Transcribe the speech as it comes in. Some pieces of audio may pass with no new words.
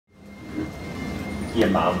Your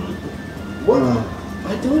mum. What?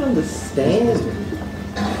 I don't understand.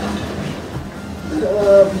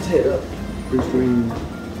 Potato. Between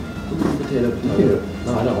Potato.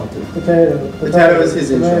 No, I don't want to. Potato. Potato is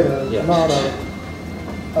his intro. Tomato. Yeah. Tomato.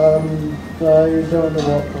 So you're doing the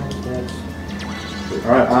what contest?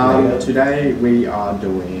 Alright, today we are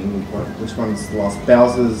doing, which one's the last?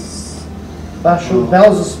 Bowser's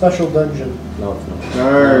Special Dungeon. No, it's not.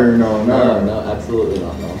 No, absolutely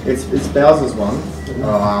not. No. It's Bowser's one.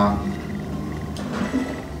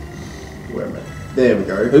 Where am I? There we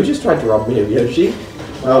go. Who just tried to rob me of Yoshi?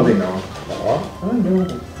 That'll be no. I don't do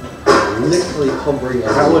anything. Literally hovering.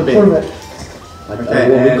 That would be. Prove it.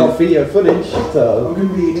 Well, we've got video footage, so I'm going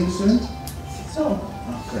to be eating soon. So.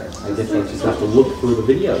 Okay. I guess I just have to look through the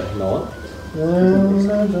video. No.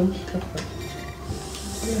 No, don't.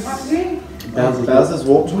 Bowser's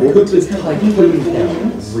walked. Cooper's tycoon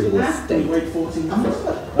town real estate. Wait, 14 minutes.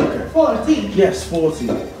 Okay. 14? Yes, 40.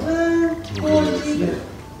 40.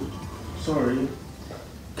 Sorry.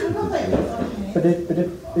 We can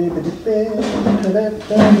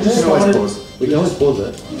always pause. We can always pause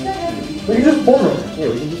it. We can just pause it. Yeah,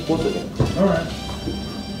 we can just pause it. Alright.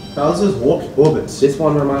 Bowser's walked orbits. This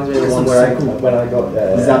one reminds me of the one where when I got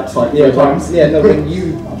zapped like yeah, 3 times. Yeah, no, when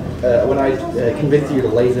you when I convinced you to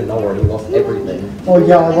laser Noah and he lost everything. Oh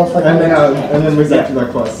yeah, I lost like. And then we zapped you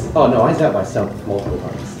like twice. Oh no, I zapped myself multiple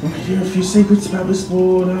times. Okay, a few secrets about this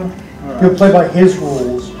board. You'll play by his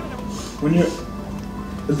rules. When you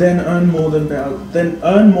then earn more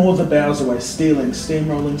the Bowser way, stealing,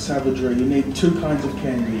 steamrolling, savagery. You need 2 kinds of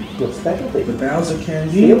candy. Your specialty. The Bowser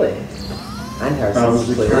candy. Stealing. And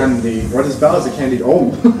Bowser candy. What is Bowser candy?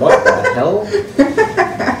 Oh. What the hell?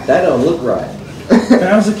 That don't look right.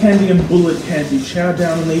 Bowser candy and bullet candy. Chow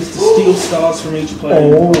down on these to steal stars from each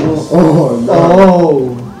player. Oh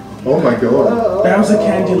no. Oh my god. Bowser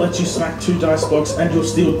candy lets you smack 2 dice blocks and you'll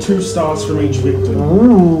steal 2 stars from each victim.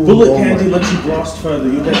 Bullet candy lets you blast further.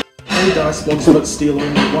 You'll get 3 dice blocks but steal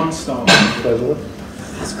only 1 star.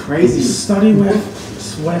 That's crazy. Study where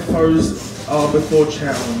foes are before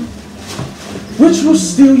chowing. Which will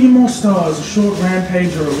steal you more stars, a short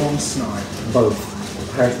rampage or a long snipe? Both.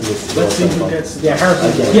 Let's see who gets. Yeah,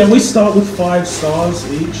 Harrison. Okay. Yeah, we start with 5 stars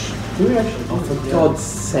each. Do we actually? Oh, for God's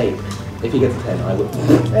sake. If he gets 10, I would.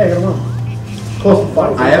 Yeah, I don't know. Close to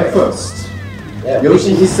 5. I am first. Yeah,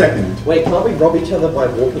 Yoshi is second. Wait, can't we rob each other by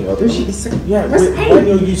walking over? Yoshi is second. Yeah, when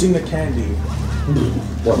you're using the candy.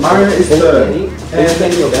 What? Mario is third.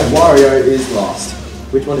 And Wario is last.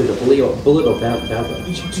 Which one is it? Bullet or Bowser?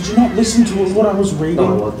 Did you not listen to what I was reading?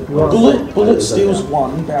 No, I wasn't. Bullet steals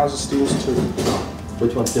 1, Bowser steals 2.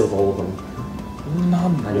 Which one steals all of them?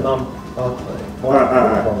 None. I know.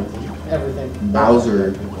 Everything.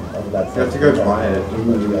 Bowser. You have to go buy it.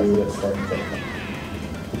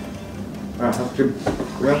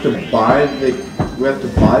 We have to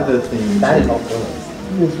buy the thing. That is not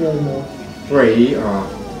funny. It's really more. 3. Oh,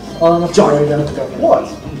 I'm not sorry, I have to go. What?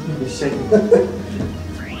 He's shaking.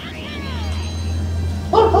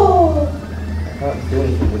 I can't do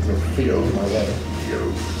anything with your feet in my way.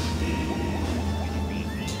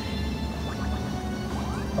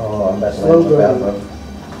 Oh, I'm back to Bowser.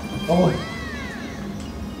 Oh.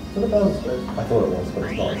 What about this? I thought it was, but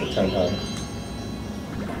it's not. It's a 10 time.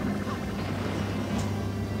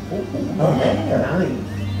 Oh man, 9.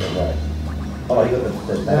 Right. Oh, you got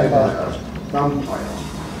the Vampire.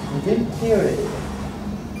 You didn't hear it.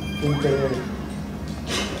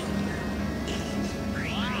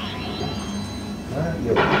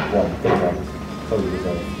 You're 1, big 1. Oh, you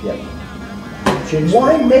deserve. Yep. Jinxed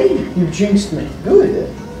Why me? You jinxed me. Good.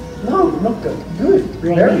 No, not good. Good.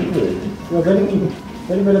 You're Very good. You're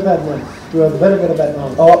very bit of bad man. You are the better bit of bad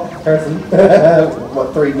man. Oh, Harrison.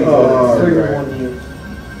 What, 3 people? Oh, 3 to right. 1 to you.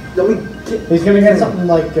 Let me get... He's gonna get something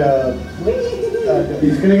like,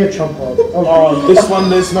 he's gonna get chump up. Oh, this one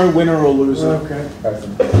there's no winner or loser. Okay.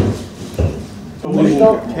 Harrison.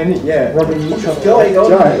 Stop Can he? Yeah. rubbing each other. Go.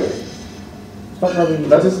 Stop rubbing each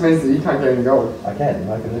That other. just means that you can't get any gold. I can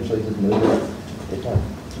literally just move it. It can.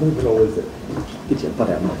 Move it or lose it. Get your butt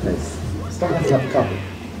out of my face. Stop messing up the carpet.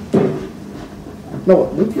 No,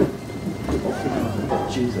 what? Move your... Oh,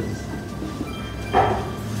 Jesus.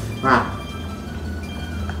 Ah.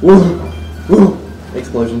 Woo. Woo.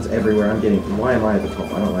 Explosions everywhere. I'm getting... Why am I at the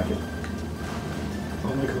top? I don't like it.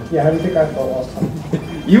 Oh my god. Yeah, how do you think I felt last time?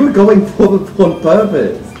 You were going for the on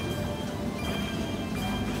purpose.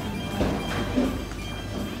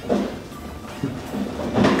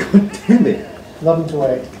 God damn it. 11 to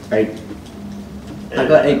 8. 8. I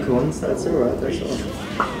got acorns. That's alright. That's alright.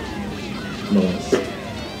 Nice.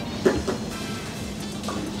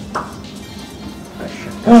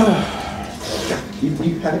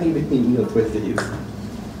 You haven't even eaten your twisties.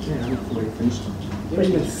 Yeah, I've already finished them. You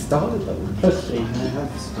haven't even started them. Pussy. I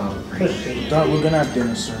have started. Pussy. Don't, we're gonna have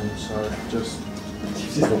dinner soon, so just.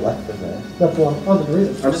 She's just left in there. That's one. Oh, the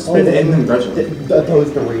Doritos. I just spent it in them gradually. Those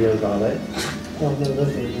Doritos, are they? Oh, no,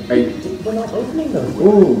 those Doritos. Hey. We're not opening those.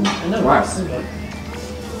 Ooh, I know. twice. Oh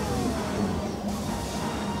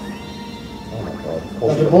my god.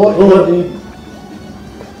 That's a bullet. Oh,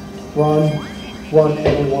 Run. Run,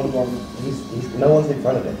 everyone run. no one's in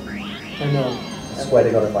front of him. I know. I swear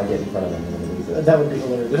to god if I get in front of him, I'm gonna lose it. That would be We'd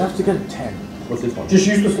hilarious. have to get a 10. What's this one? Just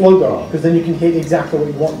use the slow go, because then you can hit exactly what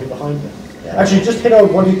you want to behind him. Yeah. Actually, just hit a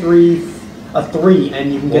 1, 2, 3, a 3,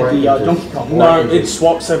 and you can get Or I the can just- Donkey Kong. No, it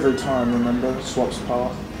swaps every time, remember? It swaps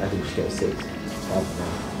path. I can just get a 6.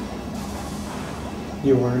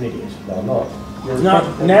 You were an idiot. No, I'm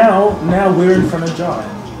not. No, now we're in front of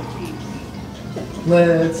Giant.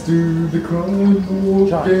 Let's do the carnival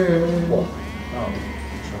Giant. What? Oh,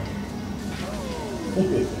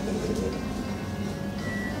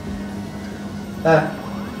 Ah.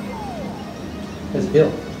 There's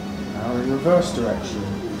Bill. now in reverse direction.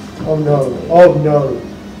 Oh no. Oh no.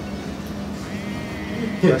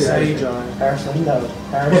 Press A, Giant. Harrison, no.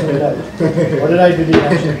 Harrison, no. What did I do to you,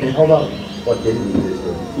 Harrison? Hold on. What didn't you do?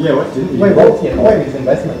 Yeah, what didn't you? Wait, You what? robbed him of his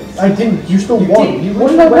investments. I didn't. You still You won. did. You What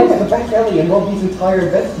did I went to win? the back alley and robbed his entire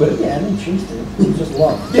investment. Yeah, I didn't choose to. You just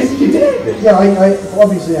won. Yes, you did. Yeah, I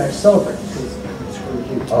obviously I celebrate because screw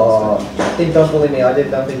you. Then don't believe me. I did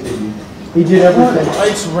nothing to you. He did everything.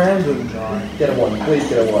 It's random, Giant. Get a 1. Please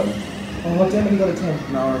get a 1. Oh, damn it, you got a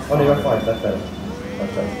 10. No, Oh, no, you got 5. That's better.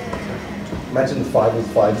 That's better. Imagine the 5 was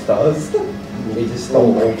 5 stars. He just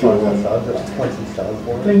stole all 5 stars. That's 20 stars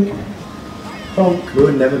for him. Think. Honk. We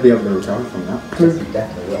would never be able to recover from that. Yes, you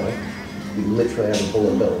definitely will. You literally have a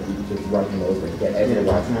bullet bill. You can just run him over and get Yeah, everyone.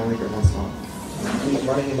 why can I only get one star? Keep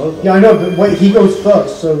running him over. Yeah, I know, but wait, he goes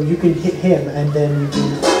first, so you can hit him, and then you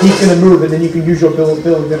can, he's gonna move, and then you can use your bill and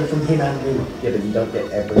get it from him and me. Yeah, but you don't get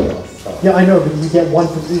every last star. Yeah, I know, but you get 1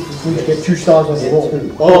 from each, so you get 2 stars on the Get roll.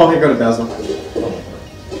 2. Oh, I got a Bowser.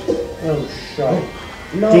 Oh, shit.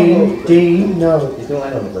 No. Dean, no. He's gonna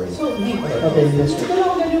land on the green. Okay, you missed it.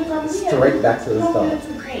 Straight back to the start.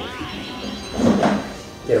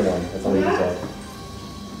 Get a 1. That's all you deserve.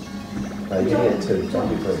 No, you can get 2. Don't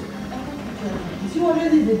do 3. You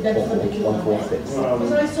already did that for the 1, 4, 6.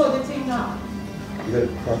 Because I saw the thing now. You gotta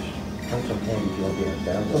crush some candy if you want to get it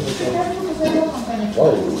down. That's because I know I'm gonna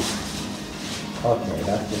Whoa. Okay,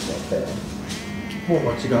 that's just not fair.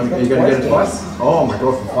 What, you gonna get it twice? Oh my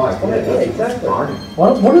god, for 5. Oh, yeah, exactly. Bargain.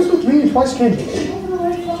 What is with me and twice candy?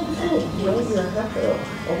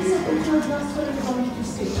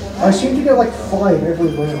 I seem to get like 5 every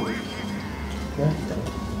round. Yeah,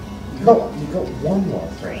 you got 1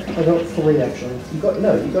 last round. I got 3 actually. You got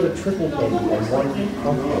a triple candy and 1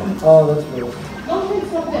 pumpkin. Oh, that's weird. Don't take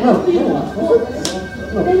from them. No, Who do you no, want?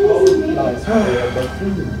 no. Then this is me. Nice. They're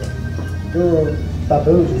food. You're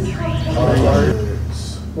baboons.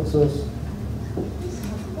 What's this?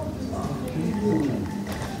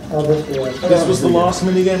 Oh, this way. This was the last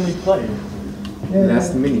minigame we played. Yeah. That's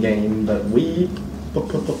the minigame that we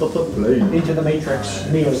played. Into the Matrix,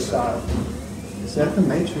 Neo style. Is that the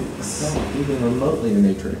Matrix? Not even remotely the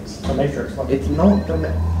Matrix. The Matrix. Like, It's not the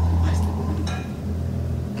Matrix.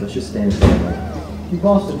 Let's just stand there. you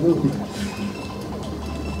bastard, move.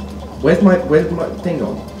 Where's my thing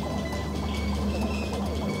gone?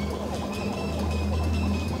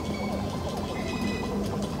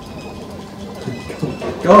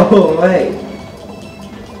 Go away!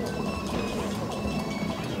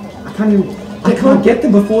 I can't get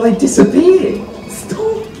them before they disappear! Stop!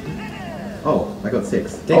 Oh, I got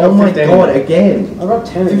 6. Oh my 15. god, again! I got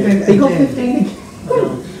 10 again. He got 15 again!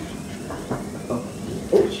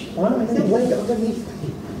 Why is it laying underneath?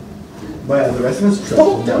 Well, the rest of us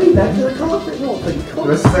Stop doing that to the carpet! The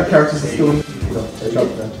rest of our characters are still in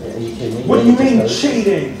Are you kidding me? What do you mean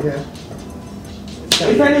cheating? Yeah.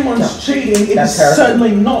 If anyone's cheating, it's That's Harrison.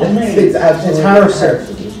 certainly not me. It's absolutely Harrison.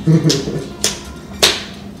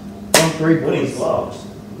 On 3 boards.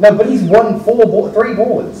 No, but he's won 3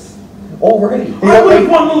 boards already. I would have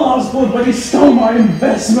won the last board, but he stole my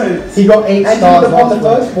investment. He got 8 And he stars would have won the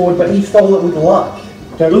last first board, but he stole it with luck.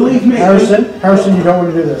 Don't, Believe me. Harrison, you don't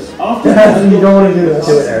want to do this. After Harrison, you don't want to do this.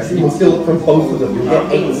 Do it, Harrison. You can steal it from both of them. You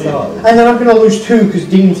get 8 stars. And then I'm going to lose 2 because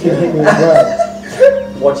Dean's going to hit me as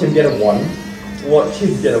well. Watch him get a 1. Watch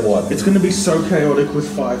him get a 1. It's going to be so chaotic with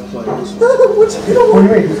 5 players. Watch him get a What 1.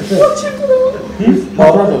 do you mean? Who's the Watch him get a 1.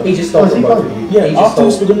 My brother. He just stole Oh, from he both got- of you. Yeah, he after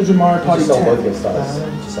this stole, we're going to do Mario he Party stole both 10. your stars.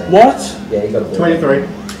 Just saying. What? Yeah, he got a 23.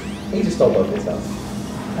 He just stole both his stars.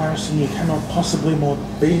 Harrison, you cannot possibly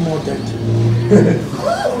be more dead to me.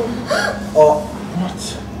 Oh. What?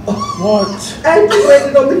 What? And you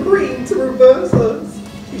landed on the green to reverse us.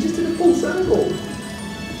 He just did a full circle.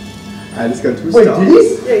 And it's got 2 Wait, stars. did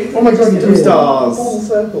he? Yeah, he Oh my god, he Two did. stars. Full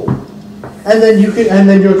circle. And then you can, and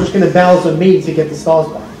then you're just gonna Bowser me to get the stars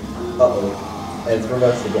back. Uh-oh. And it's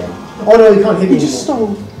reversed again. Oh no, he can't hit me. He just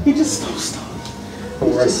stole stars.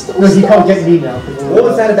 No, he can't get me now. What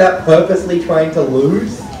was that about purposely trying to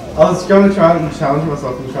lose? I was going to try and challenge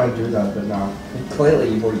myself and try and do that, but no. Clearly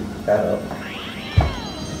you've already fed up.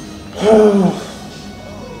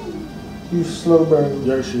 You slow burn.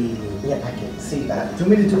 Yoshi. Yeah, I can see that. Do you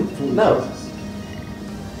want me to do it for No. process?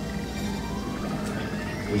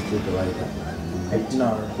 We did the right that.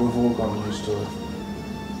 No, we've all gotten used to it.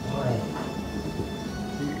 Why?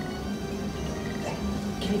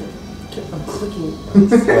 I'm clicking.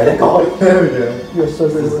 I swear to God. There we go. You're so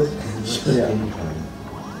good at this. Yeah.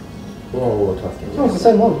 Whoa, tough game. No, it's the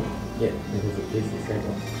same one. Yeah, it is the same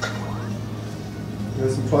one. You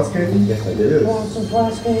want some plus candy? Yes, I do. Yes. Want some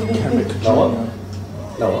flash candy? Kamek No one?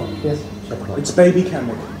 Jr. No. Yes. Shut the fuck. It's baby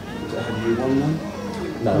Kamek. Have you won one?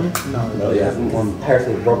 No. No. He hasn't won.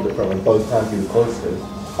 Harrison robbed it from him both times he was close to.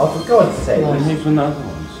 Oh, for God's sake. Nice. Who's the other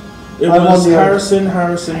ones? It I won was the- Harrison,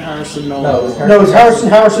 no. No, it was No, it's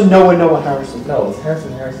Harrison, Noah, Harrison. No, it's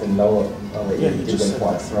Harrison, Noah. Oh, wait, Yeah, you he did just win said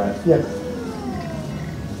twice, right? Yeah.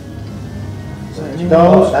 Is that anyone? No.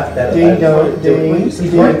 Oh, that's better. Ding, That is- ding, He's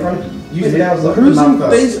ding. right in front of you. Use the Bowser. Who's in?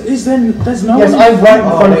 Mouth There's no Yes, one. I'm right in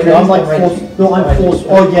Oh, front of wait, you. I'm no, like he's behind forced. you. No, I'm Behind you. forced.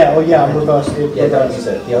 Oh yeah, I'm reversed. Yeah, don't Reversed. use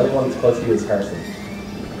it. The only one that's close to you is Harrison.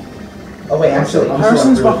 Oh, wait, actually.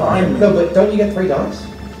 Harrison's behind me. No, but don't you get 3 dice?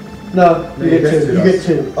 No, you get gets 2. two You dice.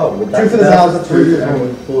 get 2. Oh, well, 2 for the Bowser, 2 for the Noah.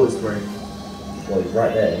 And 4 is 3. Well, he's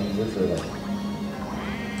right there. He's literally like.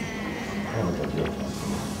 Oh my god, you're.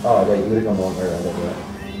 Oh, wait, you would have gone the long way around over there.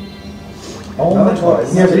 Oh No, my that's god. fine.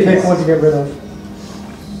 it's You have to not pick easy. one to get rid of.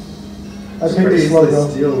 I It's picked pretty the slow easy to go.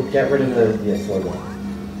 steal. Get rid of the. Yeah, slow one.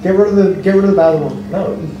 Get rid of the Bowser one.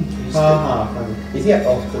 No. Haha. Is he at.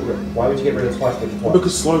 Oh, so why would you get rid of twice with the twice?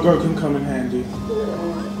 Because Slogo can come in handy.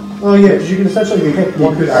 Oh yeah, because you can essentially hit You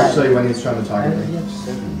one. could actually, when he's trying to target me.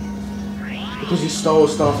 Because he stole a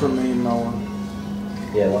star from me and no one.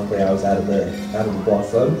 Yeah, luckily I was out of the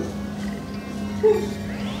blast zone.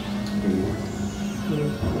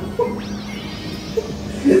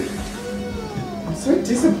 I'm so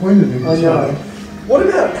disappointed in I this know. one. What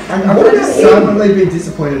about I'm what really about him? silently being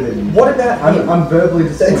disappointed in you. What about him? I'm verbally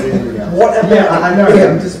disappointed in you now. What about Yeah, I know.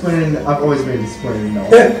 him? I'm disappointed in. I've always been disappointed in Noah.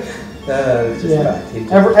 It's just Yeah. fact. He's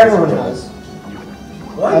just Everyone disappointed. has.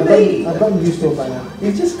 Why I've me? gotten used to it by now.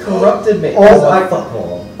 You've just corrupted me. Oh, I fuck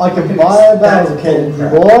off. I can buy a That's Bowser candy,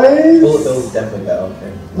 bullcrap. boys. Bullet Bill is definitely better.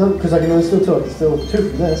 Okay. No, because I can only steal 2. I can steal 2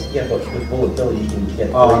 from this. Yeah, but with Bullet Bill you can get.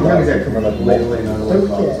 Oh, I'm 3 gonna dice get from another completely bullet. no Don't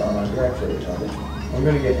love, care. aren't You're actually retarded. I? I'm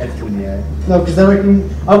gonna get F in the A. No, because then I can.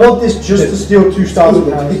 I want this just to steal 2 stars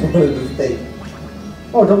from Harrison. One of the things.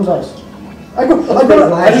 Oh, double dice. I just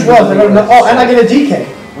realized I got another. Oh, and I get a DK.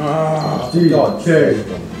 Ah. D, God, K, sake.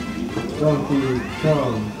 Donkey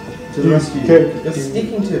Kong to the rescue. You're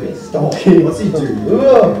sticking to me. Stop. Okay. What's he do?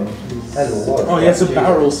 Ugh. That's a lot of Oh, yeah, it's a fuck.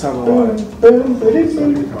 barrel satellite.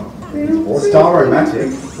 Donkey Kong. Star-O-Matic.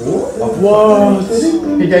 What?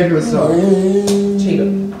 He gave you a star. Cheater.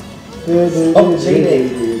 Oh, cheating.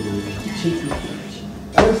 Cheating.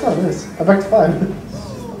 Oh, it's not this. I'm back to 5.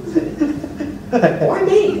 Why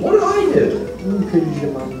me? What did I do?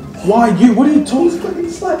 Why you? What are you He's talking? fucking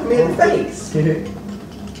slapped me in the face.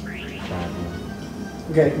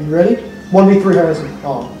 Okay, you ready? 1v3 Harrison.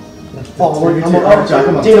 Oh. Oh, I'm Alright, Jack,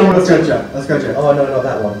 come on. Dino on Let's the go, team. Jack. Let's go, Jack. Oh no, not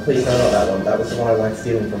that one. Please, no, not that one. That was the one I liked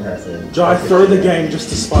stealing from Harrison. Jai, throw the game just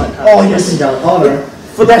to spite Oh, Harrison. yes. Oh no.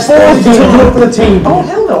 For the team. Do it for the team. Oh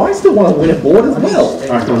hell no! I still want to win a board as well.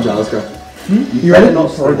 Alright, come on, Jack, let's go. You ready?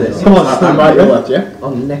 Not throw this. Come on, I'm right, you're left, yeah?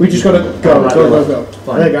 I'm We just gotta go, Alright, go, you're go, left. go.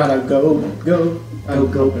 Fine. I gotta go, go.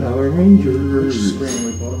 Go Power Which Rangers. screen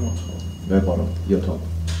we bottom or top? No bottom. Your top.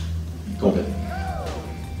 Got it.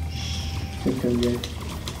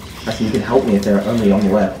 Actually, you can help me if they're only on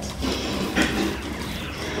the left.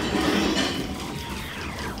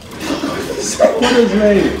 What is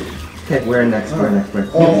me? Okay, we're next. We're next. We're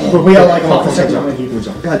Oh, but we are like half a second behind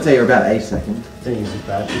you. I'd say you're about 8 seconds.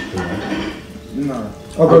 No.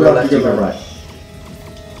 I'll I'll go go left, left, you go right.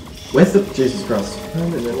 Where's the... Jesus Christ.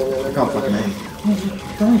 I can't fucking aim.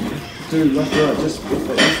 Don't. Dude, left, right, just if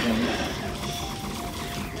there is one.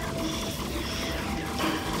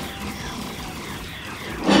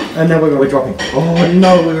 And then We're dropping. Oh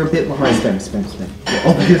no, we were a bit behind. Spam.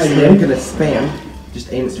 Obviously, I'm gonna spam.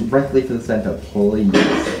 Just aim it directly for the center, please.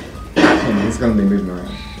 He's gonna be moving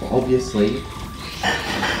around. obviously.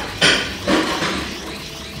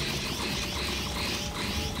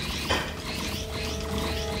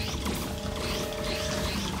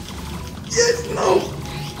 Yes,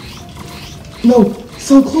 no,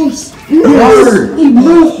 so close. No, he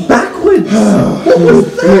moved backwards. What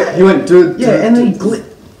was that? He went dude. Yeah, and then he glitched.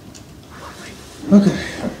 Okay.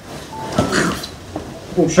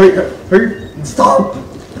 Oh shit! Hurry! Stop.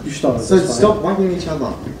 You started. So stop whacking each other.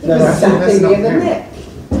 No, zapping me in the neck.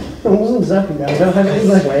 I wasn't zapping that. I don't have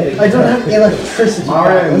any I don't have electricity.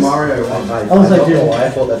 Mario. I was like, dude. I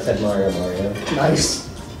thought that said Mario. Nice.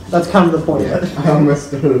 That's kind of the point. I almost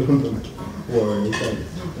started on the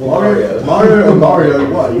Mario. Mario,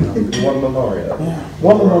 what? One Mario.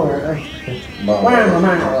 One more.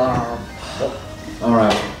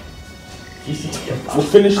 Alright. We'll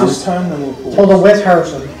finish this turn, then we'll pause. Hold on, where's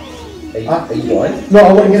Harrison? Are you blind? No, I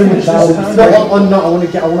want to get him with Bowser. Finish No, this I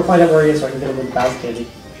want to find out where he is so I can get him with Bowser candy.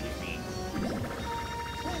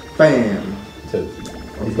 Bam. Two.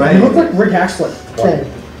 Bam. You look like Rick Astley. Okay.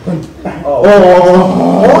 Oh.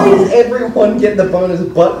 Why does everyone get the bonus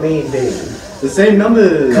but me and Dave? The same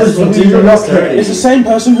numbers. Because From we zero do not to care. 30. It's the same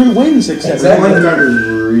person who wins, except Exactly. One numbers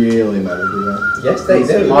really matter, do they? Yes, they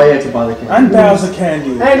do. Oh yeah, to buy the candy. and Bowser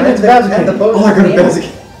candy. And it's Bowser And the candy. bonus Oh, I got a candy. Bowser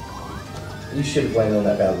candy. You should have landed on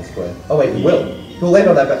that Bowser square. Oh wait, you will. You'll land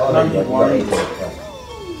on that Bowser. Oh, No, no, you you won't. got 18.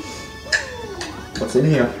 What's in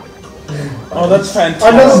here? Oh, that's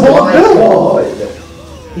fantastic. Another Oh bullet my bill! god!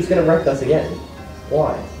 He's gonna wreck us again.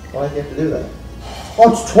 Why? Why do you have to do that?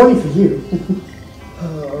 Oh, it's 20 for you.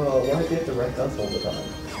 Oh, why do you have to wreck us all the time?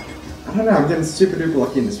 I don't know, I'm getting super duper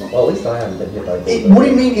lucky in this one. Well, at least I haven't been hit by a bullet. What do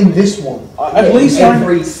you mean in this one? At least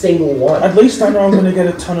every single one. At least I know I'm going to get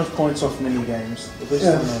a ton of points off mini games. At least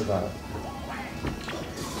Yeah. I know that.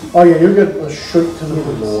 Oh yeah, you'll get a straight to the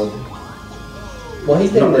Lord. Well,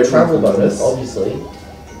 he's getting Not the really travel much bonus, bonus. obviously.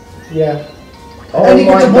 Yeah. Oh And he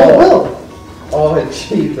my gets a bullet god! bill. Oh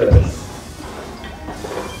Jesus!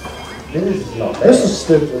 This is not bad. This is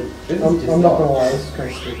stupid. This is I'm just not not- gonna lie, this is kind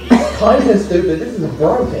of stupid. Kinda stupid. This is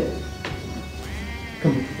broken.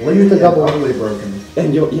 Completely the double. utterly broken.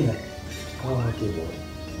 And you're yeah. Oh dear boy.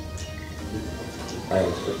 I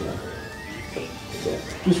am freaking out. Yeah.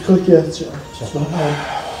 Just click yes. It's not hard.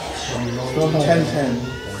 It's not hard. 10-10.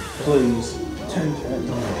 Please. 10-10.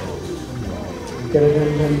 Get it in,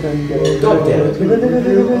 get it in. God damn it. Get it in.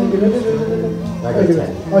 I got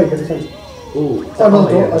 10. Oh, you get a 10. Ooh. Oh,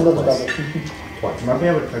 another yeah, double. twice. You might be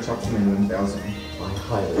able to catch up to me when Bowser. I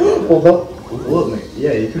highly. Hold up. Bullet me.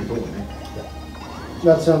 Yeah, you could bullet me.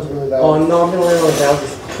 That sounds really bad. Oh no, I'm gonna land on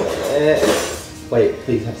Bowser's. Wait,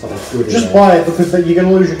 please have something good in Just there. buy it because then you're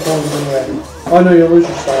gonna lose your coins anyway. Oh no, you'll lose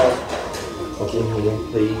your style. What's in here,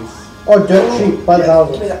 please? Oh, dirt cheap. Buy the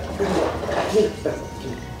Give me Bowser. that. Give me that.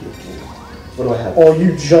 What do I have? Or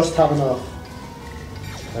you just have enough.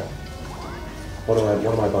 What am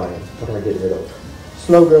I buying? What am I getting rid of?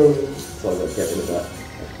 Slow go. So I gotta get rid of that.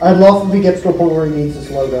 I'd love if he gets to a point where he needs this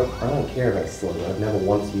logo. I don't care about slow. I've never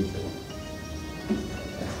once used it. I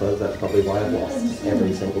suppose that's probably why I've lost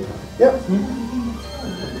every single time. Yep.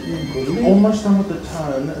 Almost done with the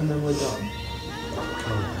turn, and then we're done.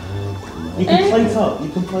 You can plate up. You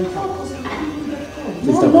can plate up.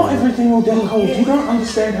 Please No, don't not mind. everything will get cold. You don't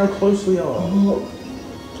understand how close we are.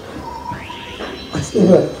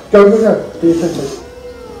 Okay. Go. Be attentive.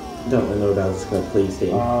 Don't let know about this guy, please,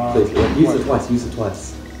 Dean. Uh, Please, use what? it twice, use it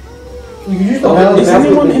twice. You can use the Oh, Bowser. Is Bowser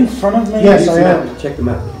anyone with in me. front of me? Yes, Use I the am. map. Check the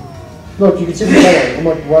map. Look, you can see the color. I'm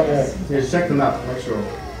like, what? Yeah, just check the map, make sure.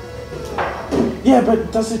 Yeah,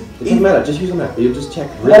 but does it? It doesn't matter, just use the map. You'll just check.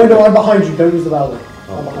 Oh no, I'm behind you. Don't use the Bowser.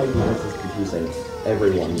 I'm Oh, behind you. this is confusing.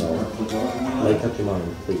 Everyone, though. Make up your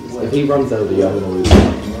mind, please. If he runs over you, I'm gonna lose.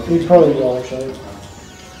 He's probably will actually.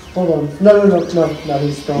 Hold on. No,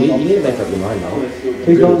 he's strong. You need to make up your mind, though. He's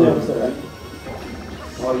You going really on. do.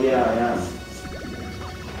 Oh yeah, I am.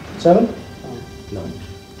 7? No.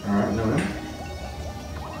 Alright, no.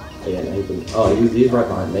 Yeah, no, he couldn't. Oh, he's right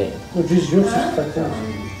behind me. No, Jesus, you're suspecting.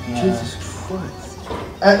 Jesus Christ.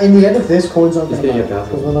 In the end of this, coins aren't Just going to get your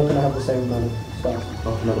matter Bowser. because we're not going to have the same amount of stuff.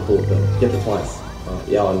 Oh, another bullet bill. Get the twice. Oh,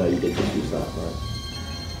 yeah, I know you did just use that, right.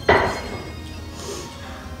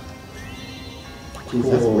 Jeez,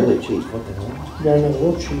 that's really cheap. What the hell? Yeah, no,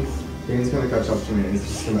 we're cheap. Dean's gonna catch up to me and he's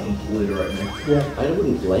just gonna obliterate me. Yeah. I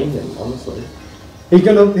wouldn't blame him, honestly. He's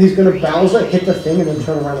gonna Bowser, hit the thing, and then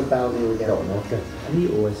turn around and Bowser you again. Go on, okay. How do you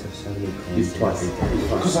always have so many coins? Use twice.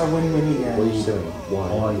 Because I win mini games. What are you doing? Why?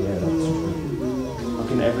 Oh yeah, that's true.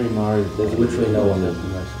 Like in every Mario, There's literally no one that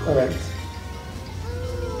Okay.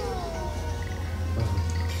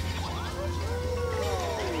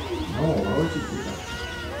 Oh, why would you do that?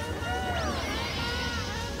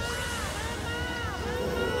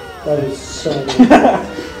 That is so good.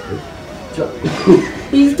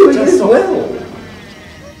 He's doing it as well.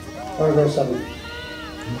 I'm gonna go 7.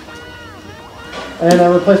 And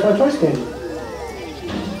I replace my choice candy.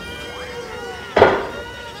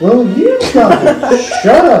 Well, you guys,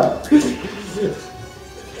 shut up.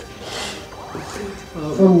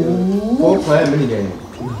 Four-player minigame.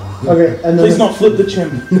 Okay, and then Please not flip the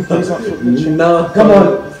chimp. Please not flip the chimp. No. come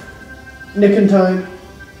on. Nick and time.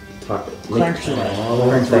 Crank chimp.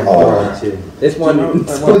 This one. Yeah.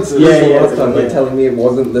 Last time you're telling me it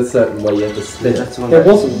wasn't the certain way you have to spin it. There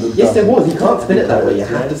wasn't. Yes, there was. You can't spin it that way. You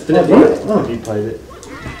have to spin it right. Oh. You played it.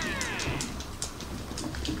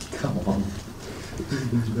 Come on.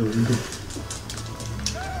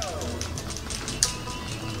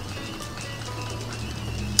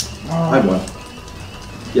 I won.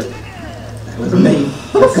 Yep. That was me.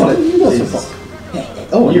 You got some fun.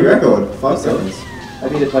 Oh, New record. 5 seconds. I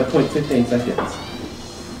beat it by 0.15 seconds.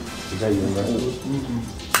 Is that your record?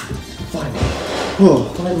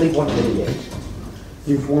 Finally won video.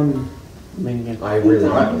 You've won. I really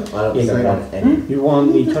don't. I don't think I've won any. You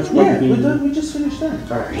won the touch Yeah, button. we just finished that.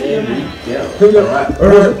 Alright, there we go.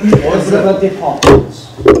 What about the poppers?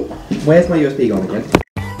 Where's my USB gone again?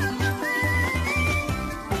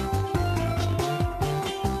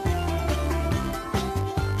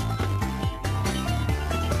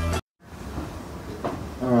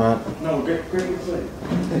 Alright. No, get play.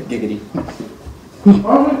 Giggity. I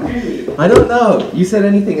won't give you. I don't know. You said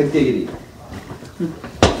anything is giggity.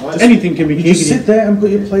 Anything can be You just sit there and put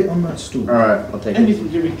your plate on that stool. Alright. I'll take it. Anything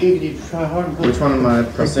can be giggity. Try hard and Which one am I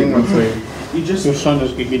pressing once we... You just Your son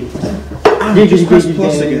does giggity. just press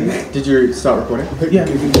plus again. Did you start recording? Yeah.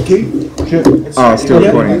 Oh, still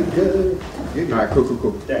Yeah. recording. Alright,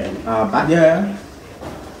 cool. Back? Yeah.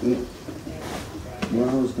 Well,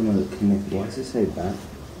 I was gonna connect. Why does it say back?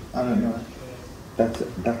 I don't know.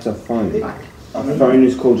 That's a phone. Back. A phone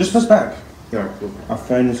is called. Just press back. Yeah, cool. A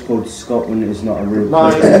phone is called Scotland. Is not a real.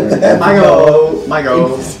 Mine. place. My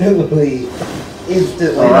go. Instantly.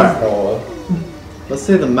 Alright. Let's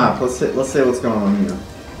see the map. Let's see what's going on here.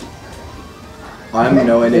 I'm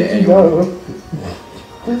knowing it anyway.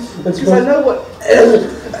 Let's Because I go. know what.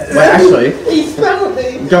 Wait, actually, He spelled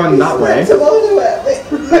me. going that way. Tomato at me.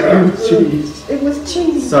 Cheese. It was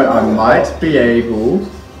cheese. So I might be able to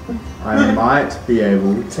Oh,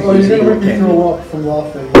 you're use a gonna bullet make me candy. throw up from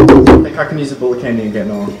laughing. I think I can use a bullet candy and get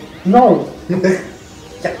no. No.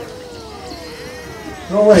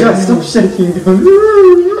 No way. Just stop shaking.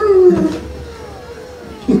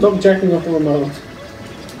 Stop jacking off the remote.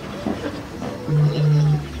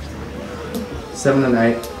 7 and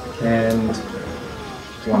 8 and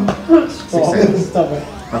 1. 6 Stop. seconds. Stop it.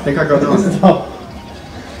 I think I got no. Stop.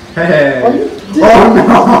 Hey.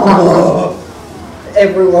 Oh,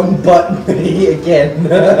 everyone but me again.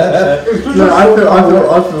 No, I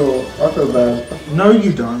feel bad. No,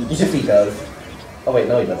 you don't. Yes, he does. Oh wait,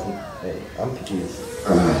 no, he doesn't. Wait, I'm confused.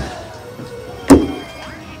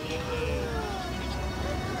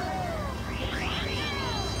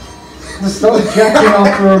 Stop jacking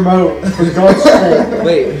off the remote, for God's sake.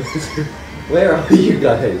 Wait, where are you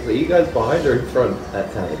guys? Are you guys behind or in front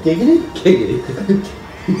that time? Giggity? Giggity.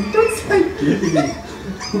 Don't say giggity.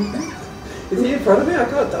 Is he in front of me? I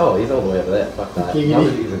can't. Oh, he's all the way over there. Fuck that. Giggity. How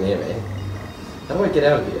did he even hear me? How do I get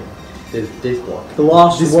out of here? There's this block. The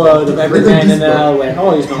last word of every man in the hallway.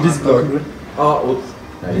 Oh, he's not. This block. Oh, whoops.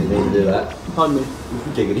 I didn't mean to do that. On me.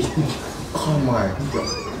 Giggity. Oh my god.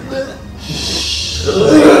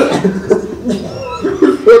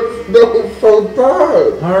 No, so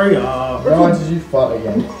bad. Hurry up. Why did you fart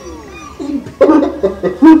again?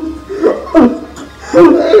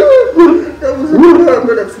 That was a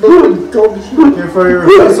permanent fucking dog shit. Here for your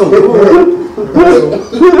rehearsal.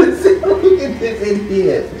 Look at this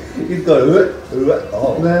idiot. He's got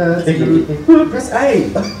oh. Let's Press A.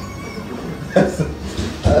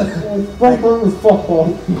 Fuck off.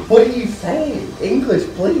 What are you saying? English,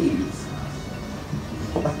 please.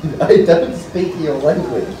 I don't speak your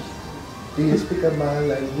language. Do you speak my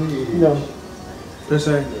language? No. Press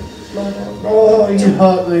A. Oh, you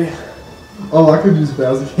hurt me. Oh, I could use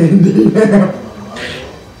Bowser candy now.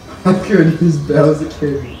 I could use Bowser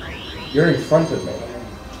candy. You're in front of me.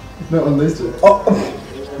 Not on this one. Oh.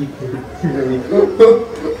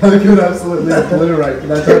 I could absolutely obliterate.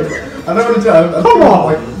 But I don't want to do it. I'm Come on.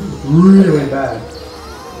 like really bad.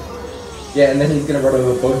 Yeah, and then he's gonna run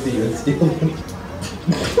over both of you and steal them.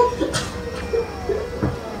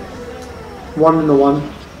 1 and a 1.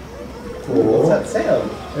 What's that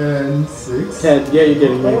sound? And 6. 10. Yeah, you're I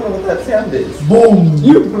getting don't me. know what that sound is. Boom!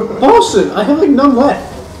 You bastard! I have like none left.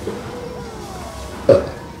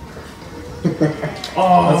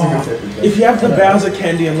 Oh, if you have the Bowser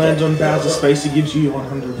candy and land on Bowser's face, he gives you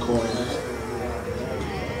 100 coins.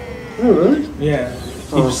 Oh, really? Yeah.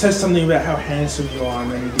 He says something about how handsome you are,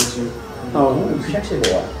 and then he gives you. Oh, It's actually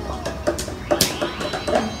a lot.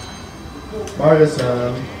 Mario's,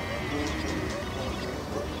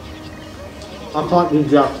 I can't do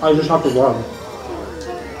jack. I just have to run.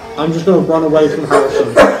 I'm just gonna run away from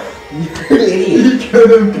Harrison. you could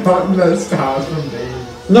have gotten those stars from me.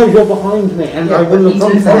 No, you're behind me, and I wouldn't have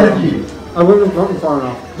run far enough. You. I wouldn't have run far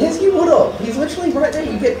enough. Yes, you would have. He's literally right there.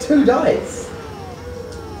 You get 2 dice.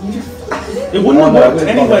 You just. It wouldn't have no, worked it would've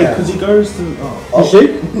anyway gone because he goes to. You see?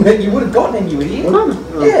 You would have gotten him, you idiot. What?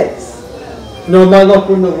 Yes. No, my luck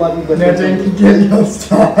wouldn't have let me get Now don't you get your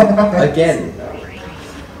star. Again.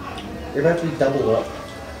 You're about to be doubled up.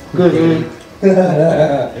 Good.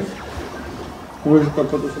 Where's the put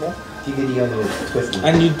this one? Giggity on the twisty.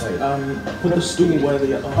 And you'd put the stool where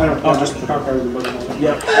the. I'll just carry the button.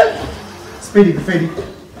 Yeah. Speedy, graffiti.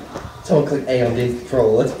 Someone click A on Game's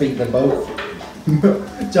control. Let's beat them both.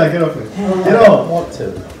 Jack, get off me. I Get don't off. want to.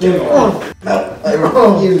 Get off. No, I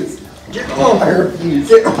refuse. Get off. I refuse.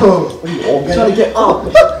 Get off. What are you all trying to get up?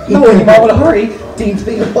 No, you might want to hurry. Dean's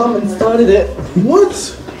being a bum and started it. What?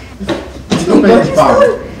 Don't make me bum.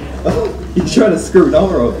 He's trying to screw it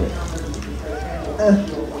over.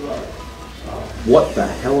 What the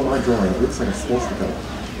hell am I drawing? It looks like a swastika.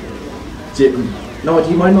 No, do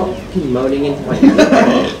you mind not fucking moaning into my ear?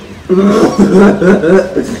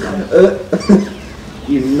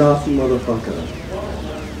 You nasty motherfucker.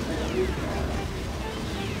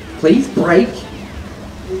 Please break!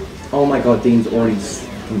 Oh my god, Dean's already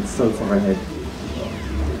so far ahead.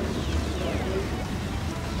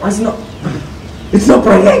 Why is it not? It's not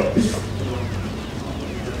breaking!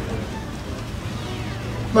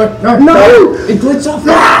 No! It glitched off!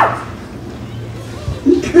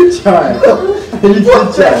 Good try.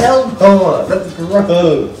 What the hell? Oh, that's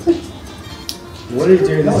gross. What are you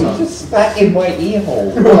doing No, this you time? just spat in my ear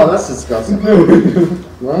hole. Oh, that's disgusting.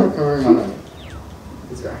 Well, covering my nose.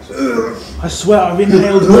 It's actually. I swear I've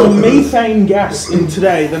inhaled more methane gas in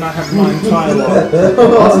today than I have my entire life.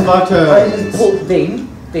 Lots of my I turn. just pulled Dean,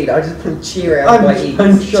 I just pulled cheer out of my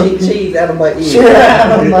ears. Cheese out of my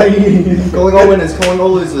ears. Calling all winners, calling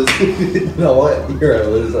all losers. No, what? You're a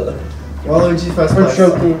loser. Waluigi first place.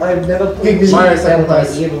 I've never pulled Mario cheese out second of my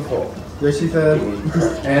place. ear before. Yoshi third.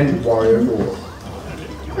 And Wario fourth.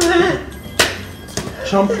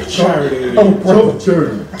 Chump charity. Top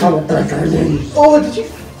two. Oh, did you?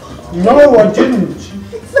 No, I didn't.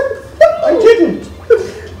 I didn't.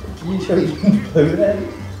 You sure you poo that?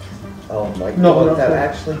 Oh my No, god, no, that no.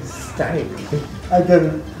 actually stank. I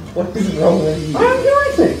didn't. What is wrong with you? I don't do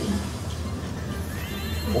anything.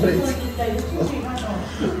 What is?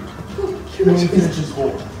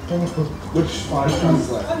 Which 5 comes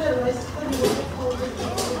left?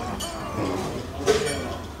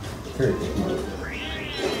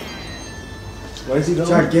 Where's he going?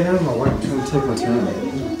 Jack, get out of my way. I'm trying to take my turn.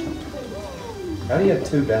 How do you have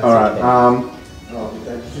 2 bouncing Alright,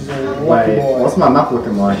 wait, what's my map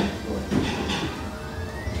looking like?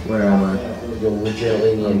 Where am I? You're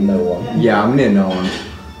legitimately near no one. Yeah, I'm near no one.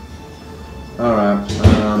 Alright,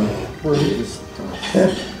 just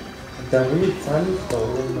That weird tiny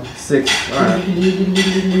phone. 6. Alright.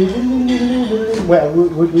 Well,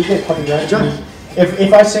 we get copyrighted.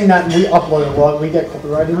 If I sing that and we upload it, well, we get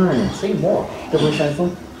copyrighted. No. Say more. Did we say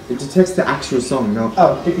something? It detects the actual song, no.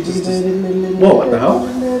 Oh, Whoa, what the hell?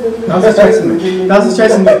 That was just chasing me. That was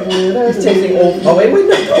just chasing me. He's chasing all. Oh wait, no.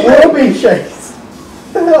 We're being chased.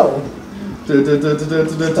 What the hell?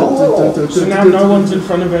 So now no one's in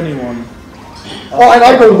front of anyone. Oh, and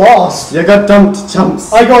I go last. You got dumped,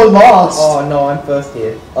 chumps. I go last. Oh no, I'm first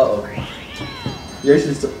here. Uh-oh.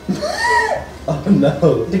 Yoshi's Oh no.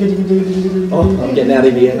 Oh, I'm getting out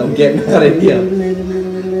of here. I'm getting out of here.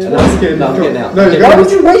 And I'm scared. No, I'm getting out. No, Why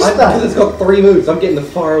would you waste Because that? it's got 3 moves. I'm getting the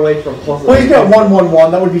far away from possible. Please get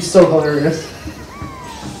 1-1-1. That would be so hilarious.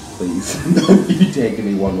 Please. You taking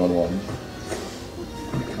me 1-1-1.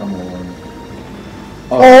 Come on.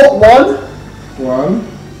 Oh, 1.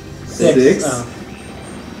 6.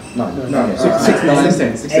 No, No, 6, 9,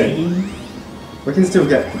 16. We can still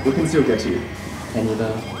get to you. Can you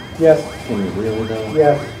though? Yes. Can you really though?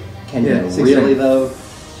 Yes. Can Yeah, you 16. really though? You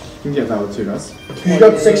can get that with 2 dice. You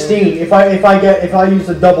got 16. If I use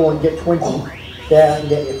the double and get 20, yeah, I can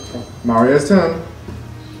get it. Mario's turn.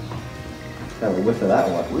 Have a whiff of that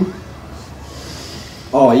one.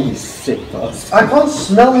 Oh, you sick bastard. I can't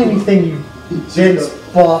smell anything, you dense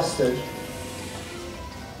bastard.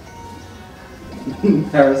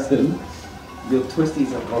 Harrison, your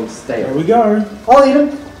twisties are on There stale. we go. I'll eat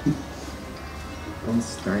him.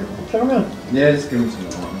 straight on. Check him out. Yeah, just give him some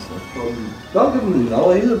honestly. Don't give him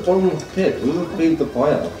Noah, he's a bottomless pit. He's a feed the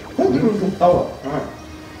player. Don't give him some Noah. Alright.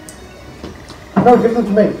 No, give them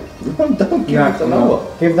to me. Don't give Yeah, him to no.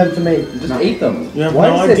 Noah. Give them to me. Just eat them. You have Why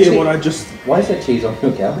no is there idea chee- what I just. Why is there cheese on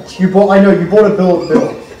your couch? You bought. I know you bought a bill.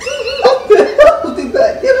 How did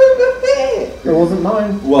that get over there? It wasn't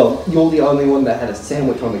mine. Well, you're the only one that had a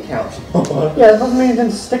sandwich on the couch. Yeah, it doesn't mean it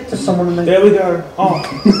didn't stick to someone and then. There we go. Oh,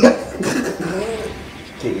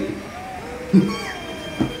 Gee.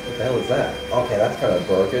 What the hell is that? Okay, that's kind of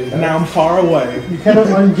broken. now I'm far away. You cannot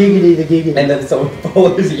ungiggity the giggity. And then someone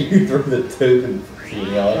follows you through the tube and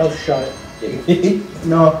you Oh, know, shut it.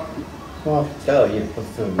 No. Well, oh, you put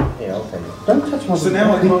some, you know, from don't touch my. So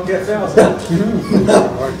now I can't get thousand.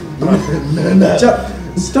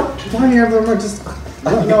 Stop finding out the remote, just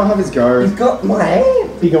let Noah have his go. You've got my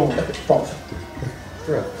hand! Be gone. Stop.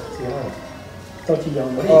 Bro, what's going on? Don't you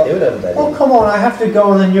yawn. What are you doing over there? Oh, come on, I have to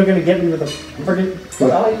go and then you're gonna get me with a friggin'.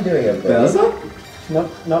 What are you doing over there? Bowser?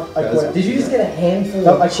 No, I quit. Did you just get a handful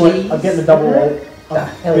No, of I quit. cheese? I'm getting a double roll. The I'm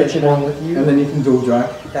hell is bitching wrong out. with you? And then you can dual drive.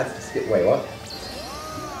 That's just get. Wait, what?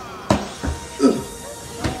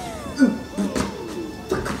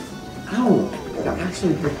 Ow! That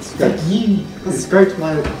actually scraped. That scraped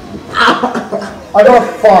my. I got a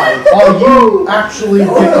 5. Are you actually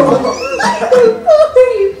ridiculous?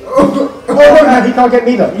 Oh no, he can't get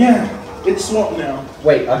me though. Yeah, it's swapped now.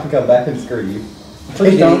 Wait, I can come back and screw you.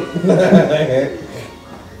 Please don't.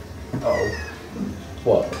 Oh.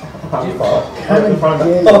 What? Did you fart? Come and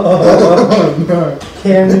get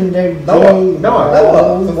Kim and the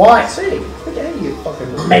No, What? See, look at you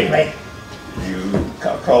fucking. Make me.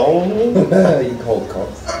 Cuckold. You cold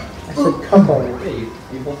cocks. I said cuckold. Yeah,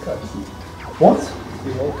 you hold cocks. What?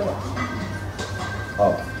 You hold cocks.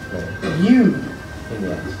 Oh, no. You. In the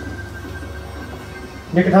ass.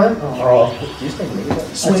 Nick of time? Oh, did you say nigga? I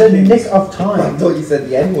said nick of I time. thought you said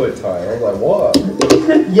the N-word time. I was like, what?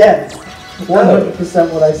 Yes.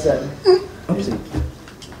 100% what I said. Obviously,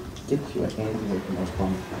 get your hands away from my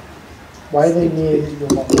phone. Why are they near your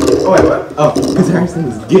mom? Oh, wait, what? Oh, because Harrison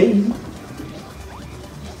is gay.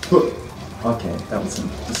 Okay, that was some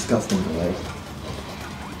disgusting delay.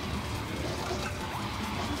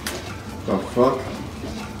 The fuck?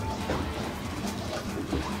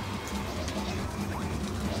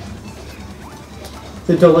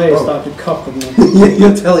 The delay started cuffing me.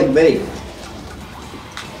 You're telling me.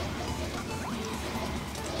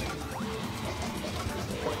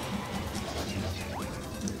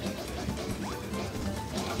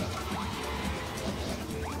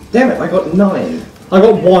 Damn it, I got 9. I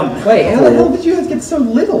got 1. Wait, how the hell did you guys get so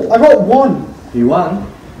little? I got 1. You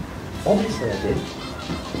won. Obviously I did.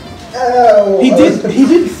 Oh, He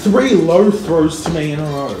did 3 low throws to me in a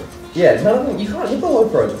row. Yeah, none of them. You can't hit the low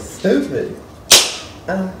throws. It's stupid.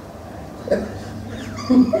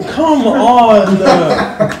 Come on!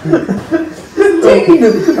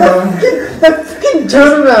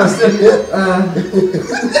 Turn around!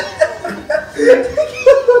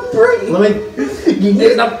 Let me. You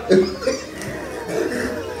get up.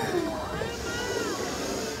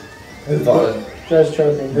 Fine. Just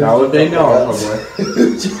joking. No, they know, probably.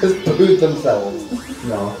 Just booed themselves.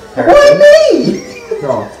 No. Why me?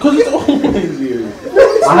 No. Because it's always you.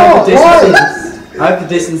 I have the decency. I have the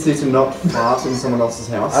decency to not fart in someone else's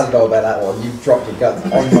house. I don't know about that one. You've dropped your guts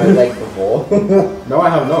on my leg before. No, I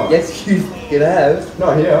have not. Yes, you have.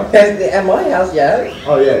 Not here. At my house, yeah.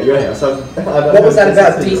 Oh yeah, your house. What was that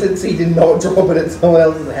about decency to not drop it at someone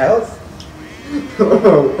else's house?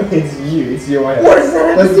 Oh, it's you. It's your house. What does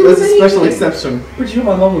that have to do with That's a special anything? exception. Pretty sure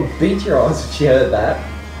my mum would beat your ass if she heard that.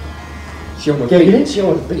 She almost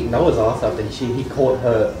beat Noah's ass after he caught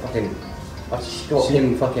her fucking. After she caught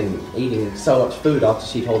him fucking eating so much food after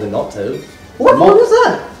she told him not to. What was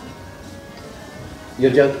that?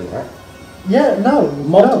 You're joking, right? Yeah, no.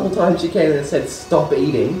 Multiple times she came in and said stop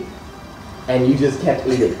eating, and you just kept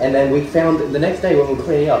eating. And then we found the next day when we were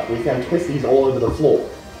cleaning up, we found twisties all over the floor.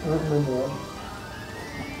 I don't remember that.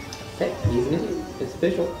 Okay, he's an idiot. It's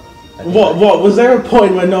official. What? Was there a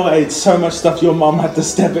point where Noah ate so much stuff your mum had to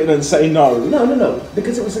step in and say no? No.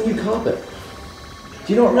 Because it was a new carpet.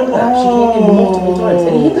 Do you not remember that? She came in multiple times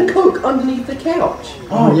and he hid the Coke underneath the couch.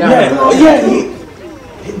 Oh, yeah. yeah.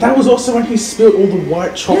 That was also when he spilled all the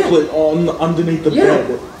white chocolate on underneath the bed.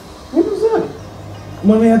 What was that?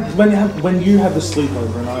 When you had the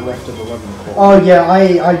sleepover and I left at 11 o'clock. Oh yeah,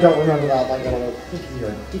 I don't remember that like at all. You're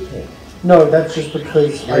a dickhead. No, that's just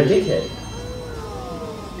because You're a dickhead.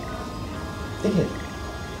 Dickhead.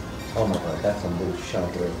 Oh my god, that's some little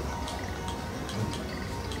sharpery.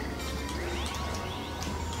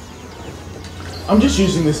 I'm just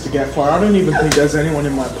using this to get far. I don't even think there's anyone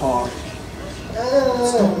in my path.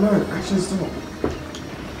 Stop, no, actually stop.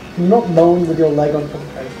 You're not mowing with your leg on top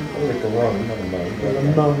of everything. Oh, like a wrong, not a moan.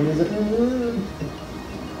 You're mowing, is it?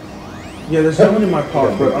 Yeah, there's no one in my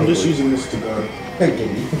path, but I'm just using this to go. Okay.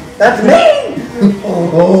 That's me!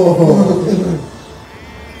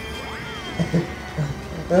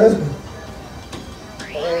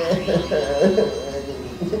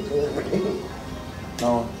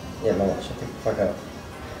 No. Yeah, no, shut the fuck up.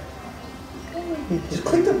 Just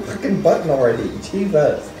click the fucking button already.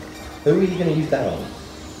 Jesus. Who are you gonna use that on?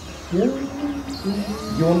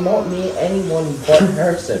 You're not near anyone but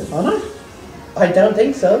Harrison. Aren't I don't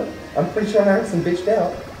think so. I'm pretty sure Harrison bitched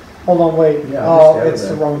out. I? Hold on, wait. Yeah, oh, I'm it's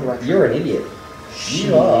just the wrong direction. You're an idiot.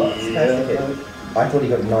 You are. Spastic. I thought he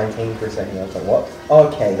got 19 for a second. I was like, what?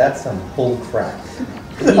 Okay, that's some bull crap. I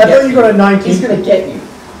thought you got a 19. He's gonna get you.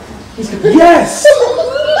 He's gonna Yes!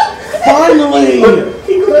 Finally!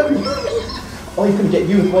 He got Oh, he's gonna get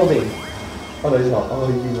you as well, then. Oh, no, he's not. Oh,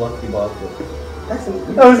 you lucky bastard.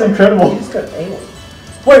 That was incredible. You just got anal.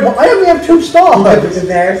 Wait, well, I only have 2 stars. Yeah, because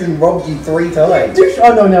Harrison robbed you 3 times.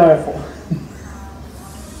 Oh no, now I have 4.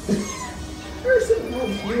 Harrison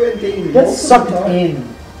robbed you and Dean. Get sucked in.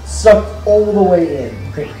 Sucked all the way in.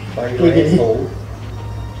 By your asshole.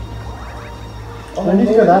 When did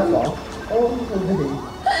you go that far? Oh,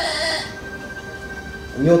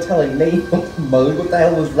 and you're telling me mode? What the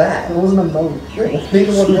hell was that? It wasn't a moan.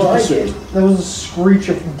 Neither one what I did. There was a screech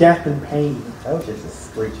of death and pain. That was just a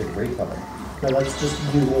screech of retard. No, that's just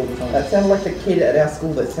you all the time. That sounds like the kid at our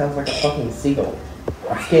school that sounds like a fucking seagull.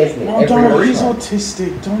 It scares me Oh, every don't, he's time.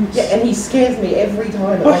 autistic, don't... Yeah, and he scares me every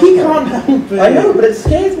time. But he can't help it. I know, but it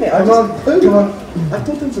scares me. I Come on, come on. I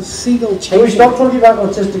thought there was a seagull Can we chasing. stop talking about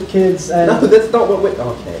autistic kids and... No, that's not what we're...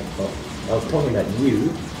 Okay, well, I was talking about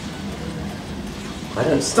you. I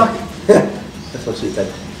don't... Stuck. That's what she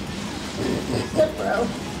said.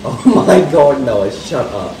 Oh my god, Noah, shut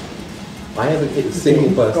up. I haven't hit a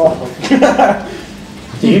single person.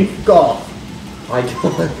 Deep golf. I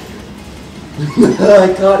can't.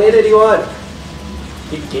 I can't hit anyone.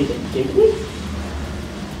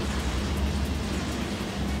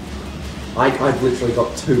 I've literally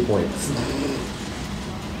got 2 points.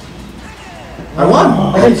 I won!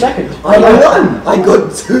 I got second. I won! I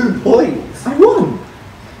got 2 points. I won!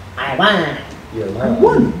 I won. You're I lying.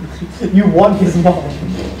 won! You won his mom.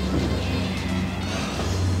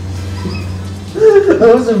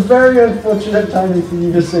 That was a very unfortunate timing for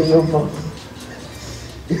you to say your mom.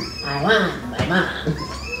 I won, my mom.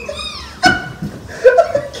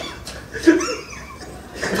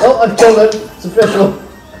 Oh, I've killed it. It's official.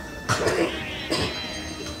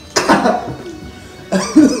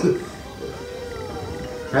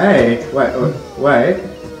 Hey, wait.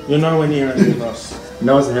 You're nowhere near any of us.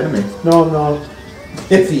 Noah's ahead of me. No, I'm not.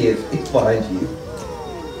 Yes, he is. He's behind you.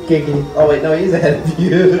 Giggity. Oh wait, no, he's ahead of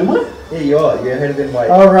you. Am I? Yeah, you are. You're ahead of him by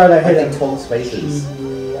Alright, I I hit think him. 12 spaces.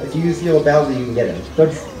 Yeah. If you use your Bowser, you can get him.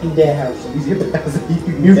 Don't you dare, Harrison. Use your Bowser, you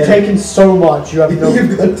can You've get taken so much, you have no...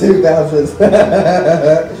 You've got 2 Bowsers.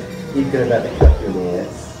 You've got about to cut you in the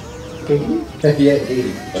ass. Giggity? Yeah,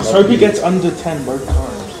 indeed. Just hope he gets under 10 both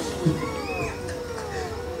times.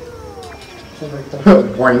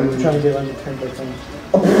 Boing. Trying to get under 10 by time.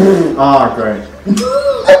 Ah, great.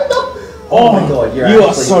 Oh my god, you're You are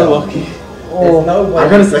actually so dumb. lucky. There's no way. I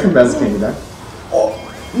got a second best king though.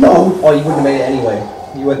 No! Oh, you wouldn't have made it anyway.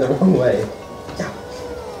 You went the wrong way.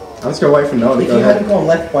 I'm just gonna wait for Noah to If go you hadn't ahead. gone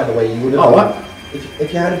left, by the way, you would have. Oh, what?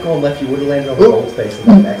 If you hadn't gone left, you would have landed on the gold space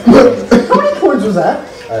and then accidentally. How many points was that?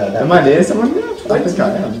 That Am I near someone? Like this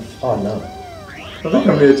guy down. Oh no.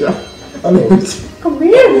 Come here, Joe. Okay. Come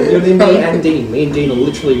here! You're near me and Dean. Me and Dean are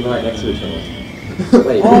literally right next to each other.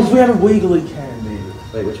 Wait, Oh, if we had a wiggly candy.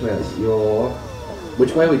 wait, which way is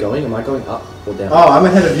which way are we going? Am I going up or down? Oh, I'm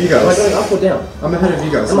ahead of you Am I going guys. up or down? I'm ahead of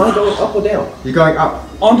you guys. Am I going up or down? You're going up.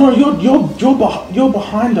 Oh no, you're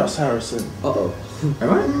behind us, Harrison. Uh-oh. Am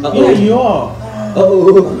I? Uh-oh. Yeah, you are.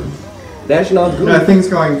 Uh-oh. That's not good. No, things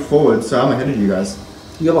going forward, so I'm ahead of you guys.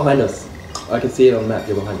 You're behind us. I can see it on the map.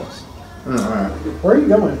 You're behind us. Oh, alright. Where are you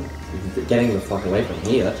going? Getting the fuck away from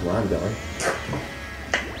here. That's where I'm going.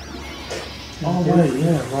 Oh wait,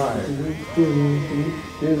 yeah, right.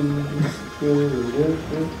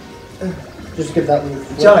 Just give that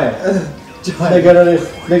move. Giant. Look at this,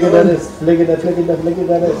 look at this, look at that, look at that, look at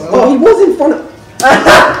that. Oh, he was in front of.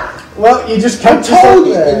 Well, you just cut yourself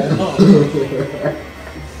there.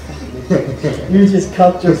 You just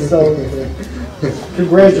cut yourself.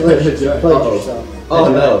 Congratulations, you played Uh-oh. yourself.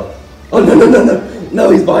 Oh no. Oh no no no no. No,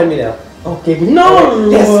 he's behind me now. Okay, No!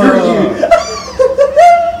 Yes, screw you.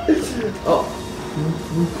 Oh.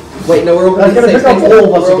 Wait, no, we're all I'm going to gonna be pick up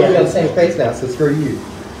all of us We're all again. on the same face now, so screw you.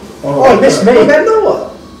 Oh, I missed me. What about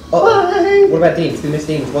Noah? Bye. What about Dean? It's going to miss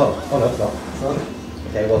Dean as well. Oh, no, it's not.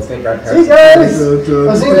 Okay, well, it's going to grab See you Harrison. guys.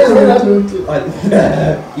 I'll see you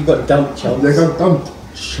later. You got dumped, chumps. They got dumped.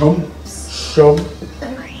 Chumps.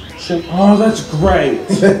 Oh, that's great.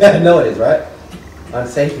 No, it is, right? I'm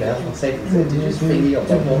safe now. I'm safe. Did you just ping me on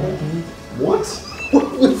that wall? What?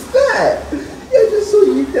 What was that? Yeah, I just saw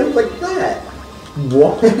you down like that.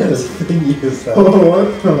 What? Ping yourself. What?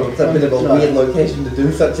 It's a bit of a weird location to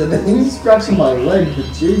do such a thing. He's scratching my leg,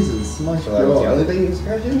 but Jesus, my So that was the God. only thing you were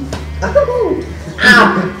scratching? Ow!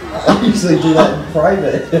 Ow! I usually do that in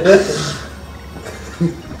private.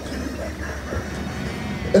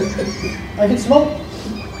 I can smell.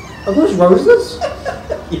 Are those roses?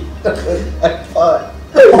 I thought.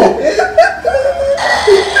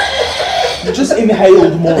 You just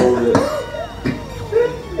inhaled more of it.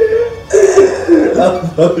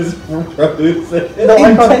 Those roses. No, I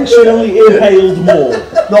can't. Intentionally inhaled more.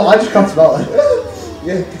 No, I just can't smell it.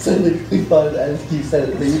 Yeah, because I literally thought as you said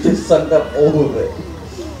it, that you just sucked up all of it.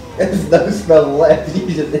 There's no smell left, you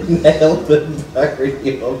just inhaled the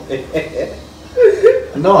entirety of it.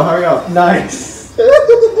 No, hurry up. Nice.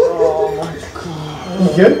 Oh my god. You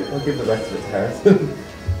good? I'll give the rest of it to Harrison.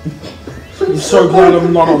 I'm so glad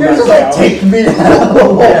I'm not on You're that just like, couch. take me now.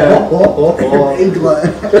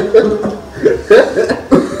 England.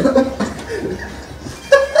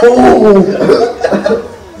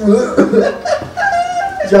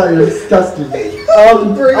 Joe, you're disgusting.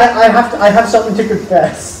 I have something to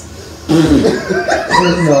confess.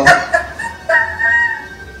 No.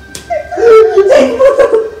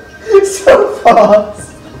 So fast.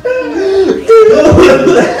 You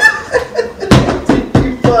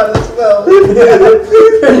fart as well.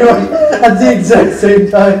 At the exact same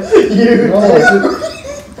time, you.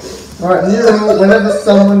 Alright, whenever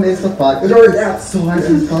someone needs to fight, they're already outside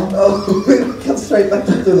and stuff. Oh, it comes straight back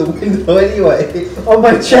through the window anyway. On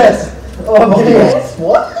my chest. Oh, I'm getting it.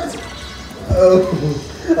 What? Oh,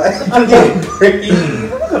 I'm getting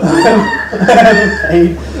breathe. I have a pain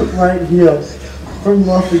right here from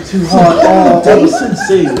laughing too hard. Oh,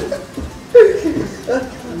 Decency.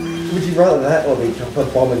 Would you rather that or me drop a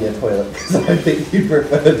bomb in your toilet? Because I think you'd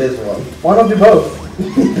prefer this one. why not do both?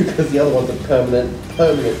 Because the other one's a permanent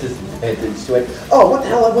disadvantage to it. Oh, what the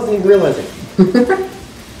hell? I wasn't even realizing.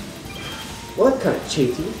 Well, that's kind of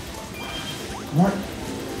cheaty. What?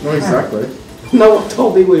 Not exactly. No one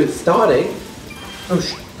told me we were starting. Oh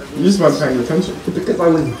shit. You just weren't paying attention. Because I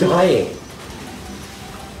was dying.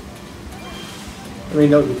 I mean,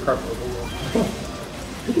 that would be preferable.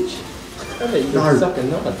 Bitch. I bet you No. could suck a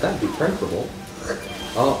nut. That'd be preferable.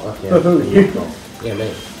 Oh, okay. Who, you? Yeah, me.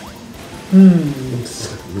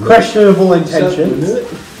 Questionable intentions.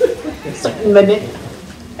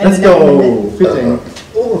 Let's go. Fitting.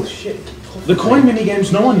 Oh, shit. The coin mini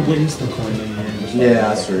games, no one wins the coin mini games. Yeah,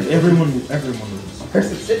 that's true. Everyone wins.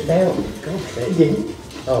 Person, sit down. Go sit. Yeah.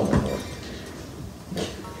 Oh my god.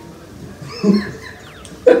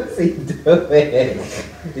 What's he doing?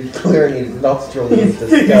 He's clearing his nostrils with He's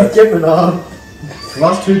disgust. giving up.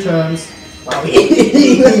 Last 2 turns.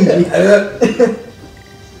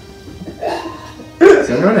 Is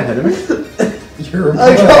anyone ahead of me? You're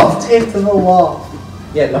I got into the wall.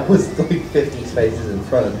 Yeah, that was like 50 spaces in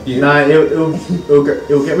front of you. Nah, it'll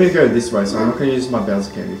get me to go this way, so I'm not going to use my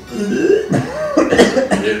bouncer candy.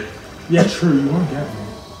 Yeah, true, you won't get me.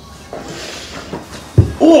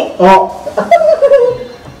 Oh! Well,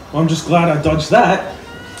 I'm just glad I dodged that.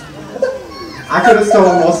 I could have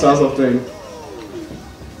stolen more stars off thing.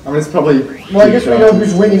 I mean, it's probably... Well, I guess we know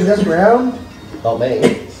who's winning this round. Not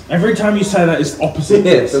me. Every time you say that, it's opposite.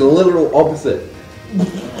 Yeah, it's the literal opposite.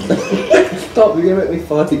 Stop, you're gonna make me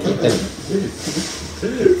fart again.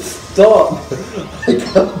 Stop! I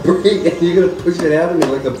can't breathe and you're gonna push it out of me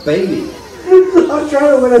like a baby. I'm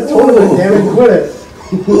trying to win a tournament, damn it, quit it.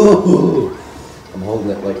 Whoa. I'm holding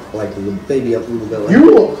it like the baby up a little bit. Like You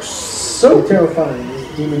look so terrifying,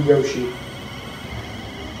 this Demon Yoshi.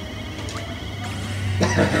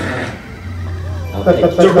 I'll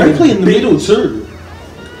take Directly in the middle, too.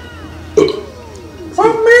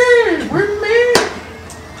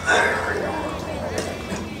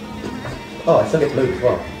 Oh, I still get to move as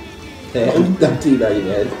well. Yeah, I'm teabagging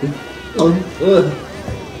your head. Ugh.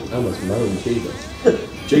 I almost moaned, Jesus.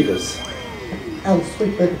 Jesus. Oh,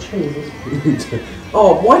 sweet baby Jesus.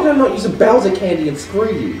 Oh, why did I not use a Bowser candy and screw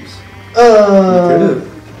yous?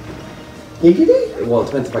 Giggity? Well, it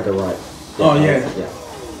depends if I go right. Oh, yeah. Yeah.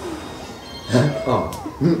 Oh.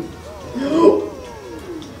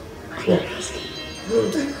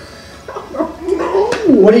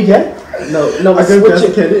 What do you get? No, I go switch first,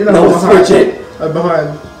 it. kid. You know, No, I'm behind. switch it. I'm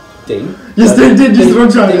behind. Dean. Yes, Dean did use the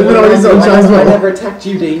wrong shot. And then I used the wrong shot as I well. never attacked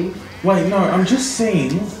you, Dean. Wait, no, I'm just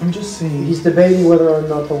saying. He's debating whether or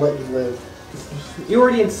not to let you live. You're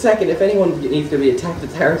already in second. If anyone needs to be attacked,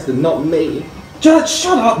 it's Harrison, not me. Just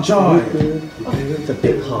shut up, Jai. It's a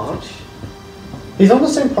bit harsh. He's on the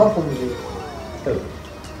same platform as you.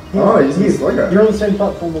 Oh, he's in Slugger. You're on the same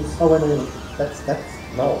platform as. Oh, wait, no. That's I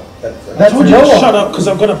That's told you to Noah. shut up because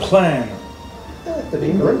I've got a plan. That's a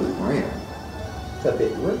bit rude. Wow. It's a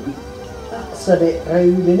bit rude. That's a bit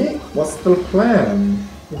rude, isn't it? What's the plan?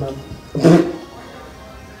 You know.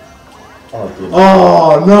 Oh, dude.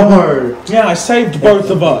 Oh, no. Yeah, I saved both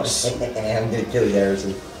of us. I'm gonna kill you,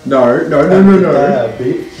 Harrison. No.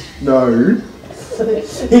 Bitch. No.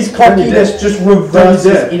 His cockiness just reverses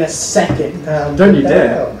dare. in a second. Don't you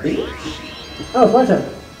dare. Bitch. Oh, it's my turn.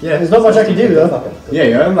 Yeah. There's not much I can do, though. Yeah,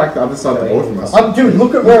 you're on like the other side of the board from us. Dude,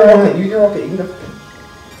 look at where I am. Use your rocket. You can go.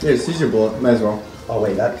 Yeah, just use your bullet. May as well. Oh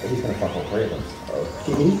wait, he's gonna fuck all three of them. Oh,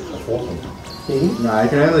 fourth one. No, you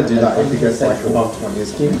can only do that if he gets like above 20 or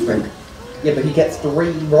something, I think. Yeah, but he gets 3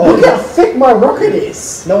 Look rolls. how thick my rocket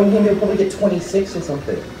is. No, he'll probably get 26 or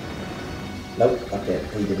something. Nope. Okay,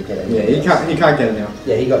 he didn't get it. Yeah, he can't get it now.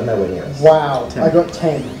 Yeah, he got nowhere near us. Wow, 10. I got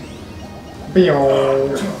 10. Meow.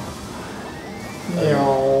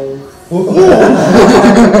 Meow.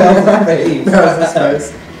 That was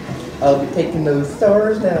nice. I'll be taking those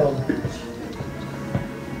stars down.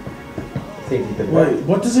 See if you could Wait,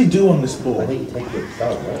 what does he do on this I board? think you take the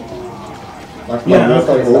stars, right? Like, Yeah, like,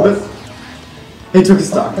 okay. orbit. He took a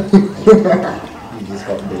star. You just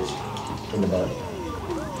got bitch in the butt.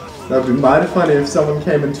 That would be mighty funny if someone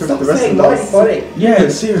came and took Stop the rest saying of mighty us. funny. Yeah,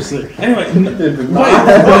 seriously. Anyway, It'd be wait,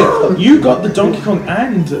 mighty. you got the Donkey Kong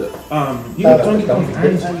and you got Donkey Kong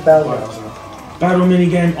and Bowser. Battle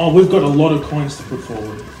minigame. Oh, we've got a lot of coins to put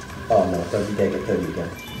forward. Oh no, don't you dare get 30 again.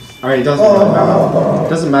 Alright, it doesn't matter. It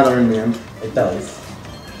doesn't matter in the end. It does.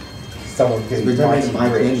 Someone's giving We you don't need mighty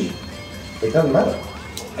my rich. penny. It doesn't matter.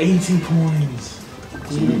 80 coins.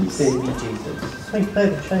 Jeez. Baby Jesus. Sweet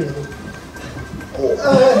baby cheese.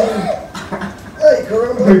 Hey,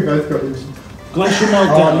 Corona. We both got this. Glacial Oh,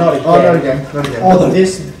 Meltdown. not Oh, not again. Not again. Oh,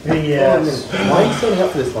 this BS. Why are you standing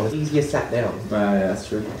up for this one? It's easier sat down. Yeah, that's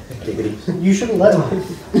true. Giggity. You shouldn't let him.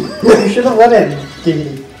 You shouldn't let him.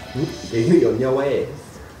 Giggity. Giggity on your ass.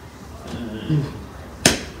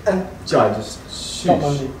 Jai, just Stop shoot.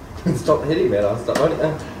 moaning. Stop hitting me, I'll stop running.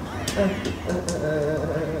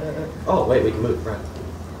 Oh, wait, we can move, right.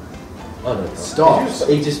 Oh no. Stop.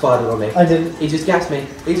 He just fired it on me. I didn't. He just gassed me.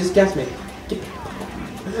 He just gassed me.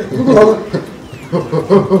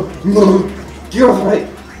 Get off me!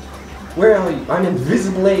 Where are you? I'm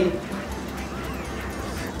invisibly.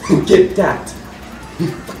 Get that.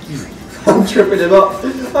 I'm tripping him up.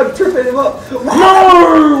 I'm tripping him up.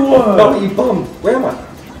 No! No, you bum. Where am I?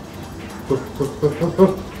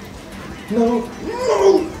 No.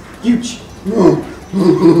 No. You.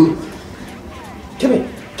 Come here.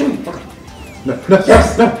 Come here. Fuck. No, no,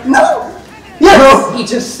 Yes. no. No. Yes. He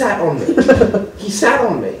just sat on me. He sat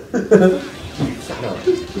on me. No.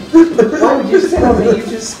 Why would you sit on me? You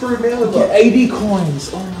just screwed me over. 80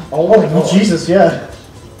 coins. Oh my. Oh my Oh, god. Jesus, yeah.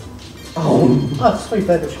 Oh Oh, sweet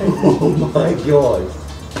baby cheese. my god.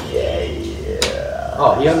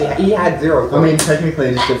 Oh, he had 0 I mean, coins. technically,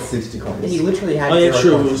 it just gets 60 coins. He literally had Oh 0 yeah,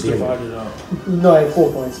 true. It coins. was to begin with. divided up. No, I had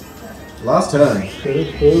 4 points. Last turn.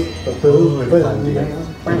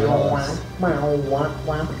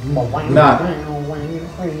 Nah.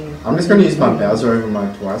 I'm just gonna use my Bowser over my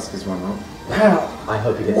twice, because why not? Pow. I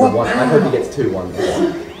hope he gets a 1. I hope he gets 2 1.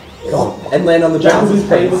 God. And land on the Bowser's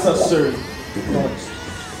Play with face. us soon.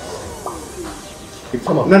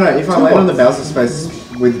 Come on. No, if I land on the Bowser space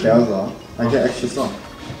with Bowser, I get extra stuff.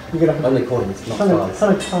 You got a Only coins, not 100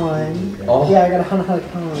 stars. time. Oh. Yeah, I got a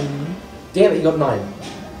 100 time. Damn it, you got 9.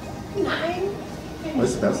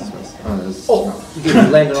 Where's the Bowser space? Oh, there's. Oh, you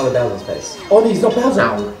landed on the Bowser's face. Oh, no, he's not Bowser.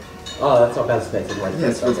 Oh, that's not Bowser's face. It's like Yeah,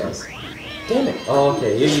 it's Bowser's Bowser's. face. Damn it. Oh,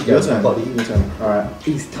 okay, here you go, Your turn. buddy. Your turn. Alright.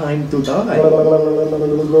 It's time to die.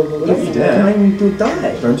 Don't you dare. Time to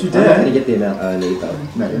die. Don't you I'm not gonna dare. get the amount I need though.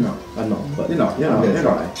 No, you're not. I'm not, but You're not. You're I'm not. gonna You're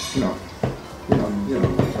try. not. You're not. You're not. You're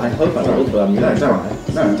not. I hope I will, but I'm No, gonna try.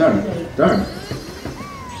 don't. No, don't.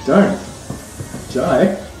 Don't. Jai.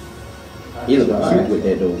 You look cute with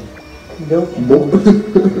that though. Nope.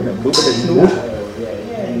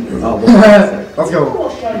 Oh, Let's go.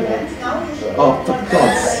 oh, for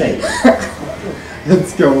God's sake.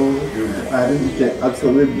 Let's go. I didn't get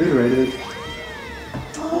absolutely obliterated.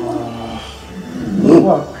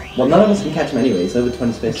 What? Well, none of us can catch him anyway. It's over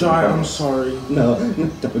 20 spaces. Jai, I'm sorry. No,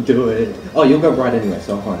 don't do it. Oh, you'll go right anyway,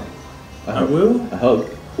 so I'm fine. I will. I hope.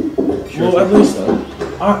 Well, at least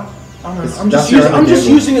I'm just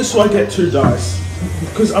using it so I get 2 dice.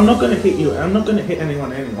 Because I'm not gonna hit you. I'm not gonna hit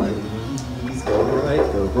anyone anyway. Please go right,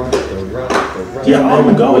 go right, go right, go right. Yeah,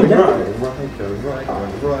 I'm going right. Go right, go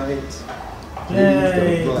right, go right.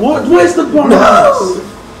 Yay! What? Where's the bonus?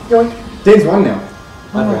 Dane's won now.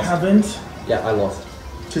 I haven't. Yeah, I lost.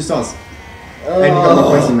 2 stars. And you got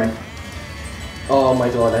more points than me. Oh my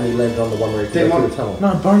god, and he landed on the one where he Didn't go through want- the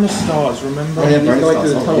tunnel. No, bonus stars. Remember? Oh, yeah, He's bonus going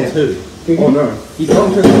stars, through the oh, tunnel yeah. too. Oh no. He's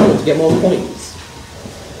going through the tunnel to get more points.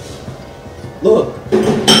 Look.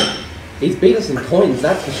 He's beat us in coins,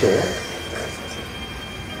 that's for sure.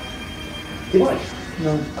 Come on.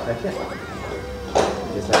 No. Okay.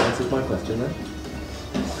 Guess that answers my question then.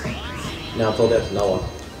 Now it's all down to Noah.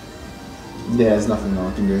 Yeah, there's nothing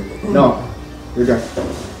I can do. No. You're going.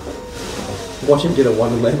 Watch him get a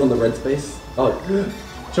 1 and land on the red space. Oh.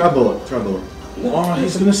 Try bullet. Try bullet. Oh,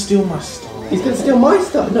 he's gonna steal my star. He's gonna steal my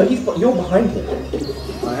stuff. No, you're behind him. He's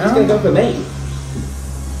gonna go for me.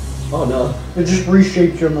 Oh no. It just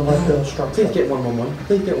reshaped you in the like structure. Please get 1-1-1.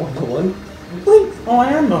 Please get 1-1-1. Please. Oh,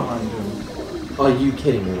 I am behind him. Are you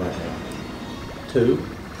kidding me right now? 2,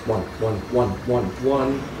 1, 1, 1, 1,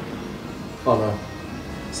 1. Oh no.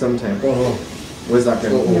 17. Oh no. Where's that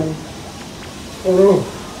going? Oh, oh no.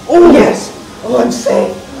 Oh yes! Oh, I'm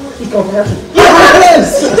safe! He's gone for action.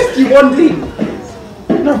 Yes! You won, Dean!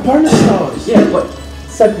 No, bonus stars. Yeah, but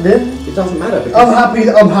Second in. it doesn't matter because...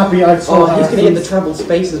 I'm happy I saw Oh, he's gonna get the travel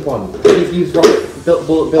spaces one. He's used bullet bill.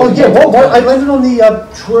 Oh yeah, what? I landed on the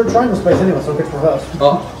triangle space anyway, so it gets reversed.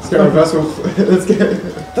 Oh, Let's get reversal. Let's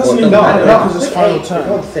get. Doesn't even matter because it's final turn. For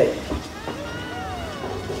God's sake.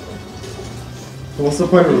 What's the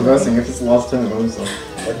point of reversing if it's the last turn? Obviously.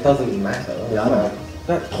 It doesn't matter. Yeah, I know.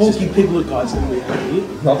 That Porky Piglet guy's gonna be happy.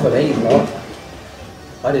 Not for me, not.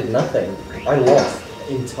 I did nothing. I lost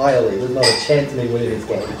entirely. There's not a chance of me winning this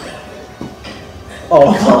game.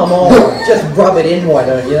 Oh, come on! Just rub it in, why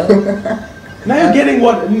don't you? Now you're getting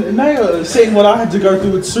what? Now you're seeing what I had to go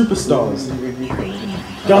through with superstars.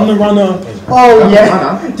 Gun the runner. Oh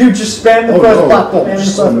yeah, dude, just spam the first platform. Spam the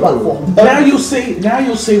Just first no. platform. Now you'll see. Now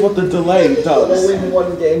you'll see what the delay I'll does. win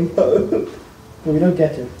one game though. Well, we don't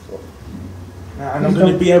get it. And I'm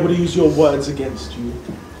going to be able to use your words against you.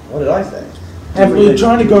 What did I say? Were you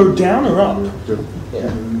trying to go down or up?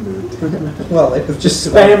 Yeah. Well, it was just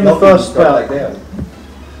Spam the first spell. spell. Like down.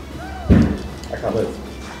 I can't move.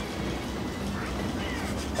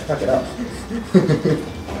 I can't get up.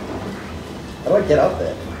 How do I get up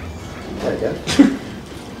there? There we go.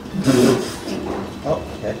 Oh,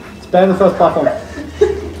 okay. Spam the first platform.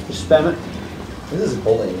 Just spam it. This is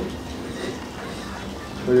bullying.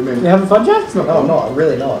 What do you mean? You having fun, Jack? No, I'm not. I'm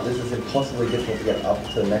really not. This is impossibly difficult to get up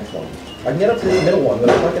to the next one. I can get up to this middle one,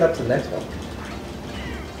 but I can't get up to the next one.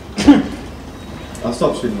 I'll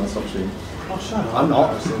stop shooting. I'll stop shooting. Oh, shut up. I'm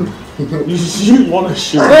not. You want to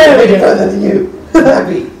shoot. I'm way further than you.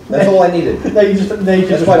 Happy. That's all I needed. No, you just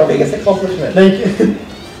That's my biggest accomplishment.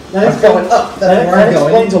 That's going up. That's where I'm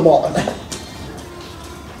going. explains a lot.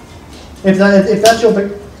 If that's your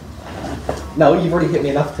big. No, you've already hit me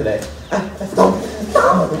enough today. Stop.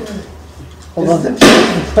 Hold on.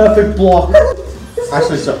 Perfect block.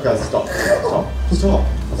 Actually, stop, guys. Stop. Stop.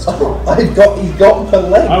 Stop. He's got my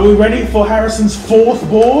leg. Are we ready for Harrison's 4th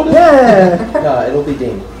board? Yeah. No, it'll be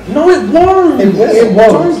Dean. No, it won't. It will. It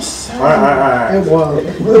won't. Don't say Alright. It won't.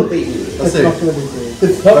 It will be you. Let's It's see. not gonna be great.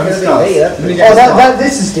 It's not Bonus going to be me. stars. That's Mini me. game stars.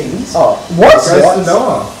 This is Dean's. Oh, What? Goes to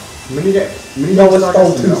Noah. Mini Noah star stole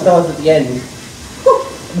goes to 2 Noah. stars at the end.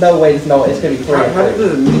 No, wait, it's not. It's going to be 3 How and did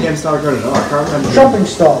 3. the minigame star go to Noah? I can't remember. Shopping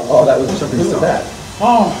star. Oh, that was Shopping who was star. that?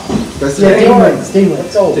 Oh, Goes to Yeah, Dane. Dean wins. Dean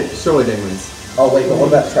Let's wins. go. Surely Dane wins. Oh, wait, but what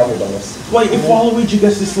about travel bonus? wait, if Waluigi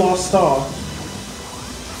gets this last star.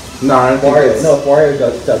 No, I don't think Wario. it's... No, if Wario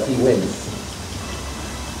does, he wins.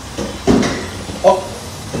 Oh,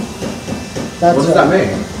 That's What does that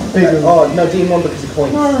mean? Bigger. oh no, Dean won because of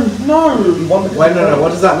coins. No. He won because Wait, of no, coins. what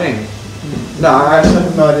does that mean? No, I actually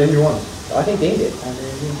have no idea who won. I think Dean did. I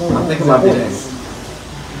think it might be Dane.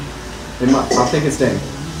 I think it's Dane.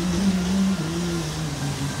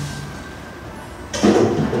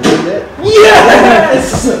 Dean did it.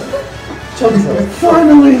 Yes! Chunks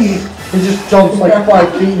Finally! He just jumps like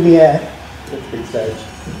 5 feet in the air. That's big stage.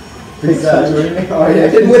 Big stage. Oh, I yeah.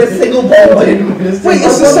 didn't win a single ball. I didn't win a single Wait,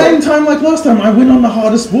 it's the same time like last time. I win on the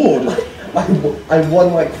hardest board. I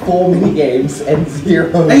won like 4 mini games and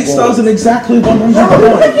 0 8 stars and exactly 100 I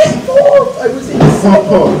points. I was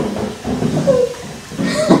insane.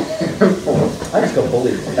 I just got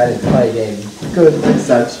bullied that entire game. Good.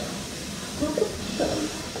 Such.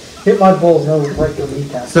 Hit my balls, no, break your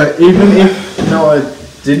kneecap. So even if Noah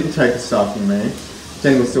didn't take a star from me,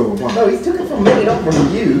 then we'll still have won. No, he took it from me, not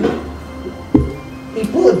from you. He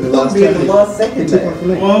bullet me in the last second. Took one from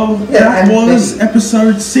me. Well, Yeah, that and was then-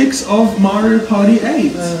 episode 6 of Mario Party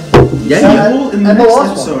 8. Yeah. See you all in the and the next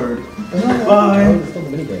last one. episode. Bye. It's not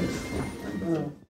the minigames.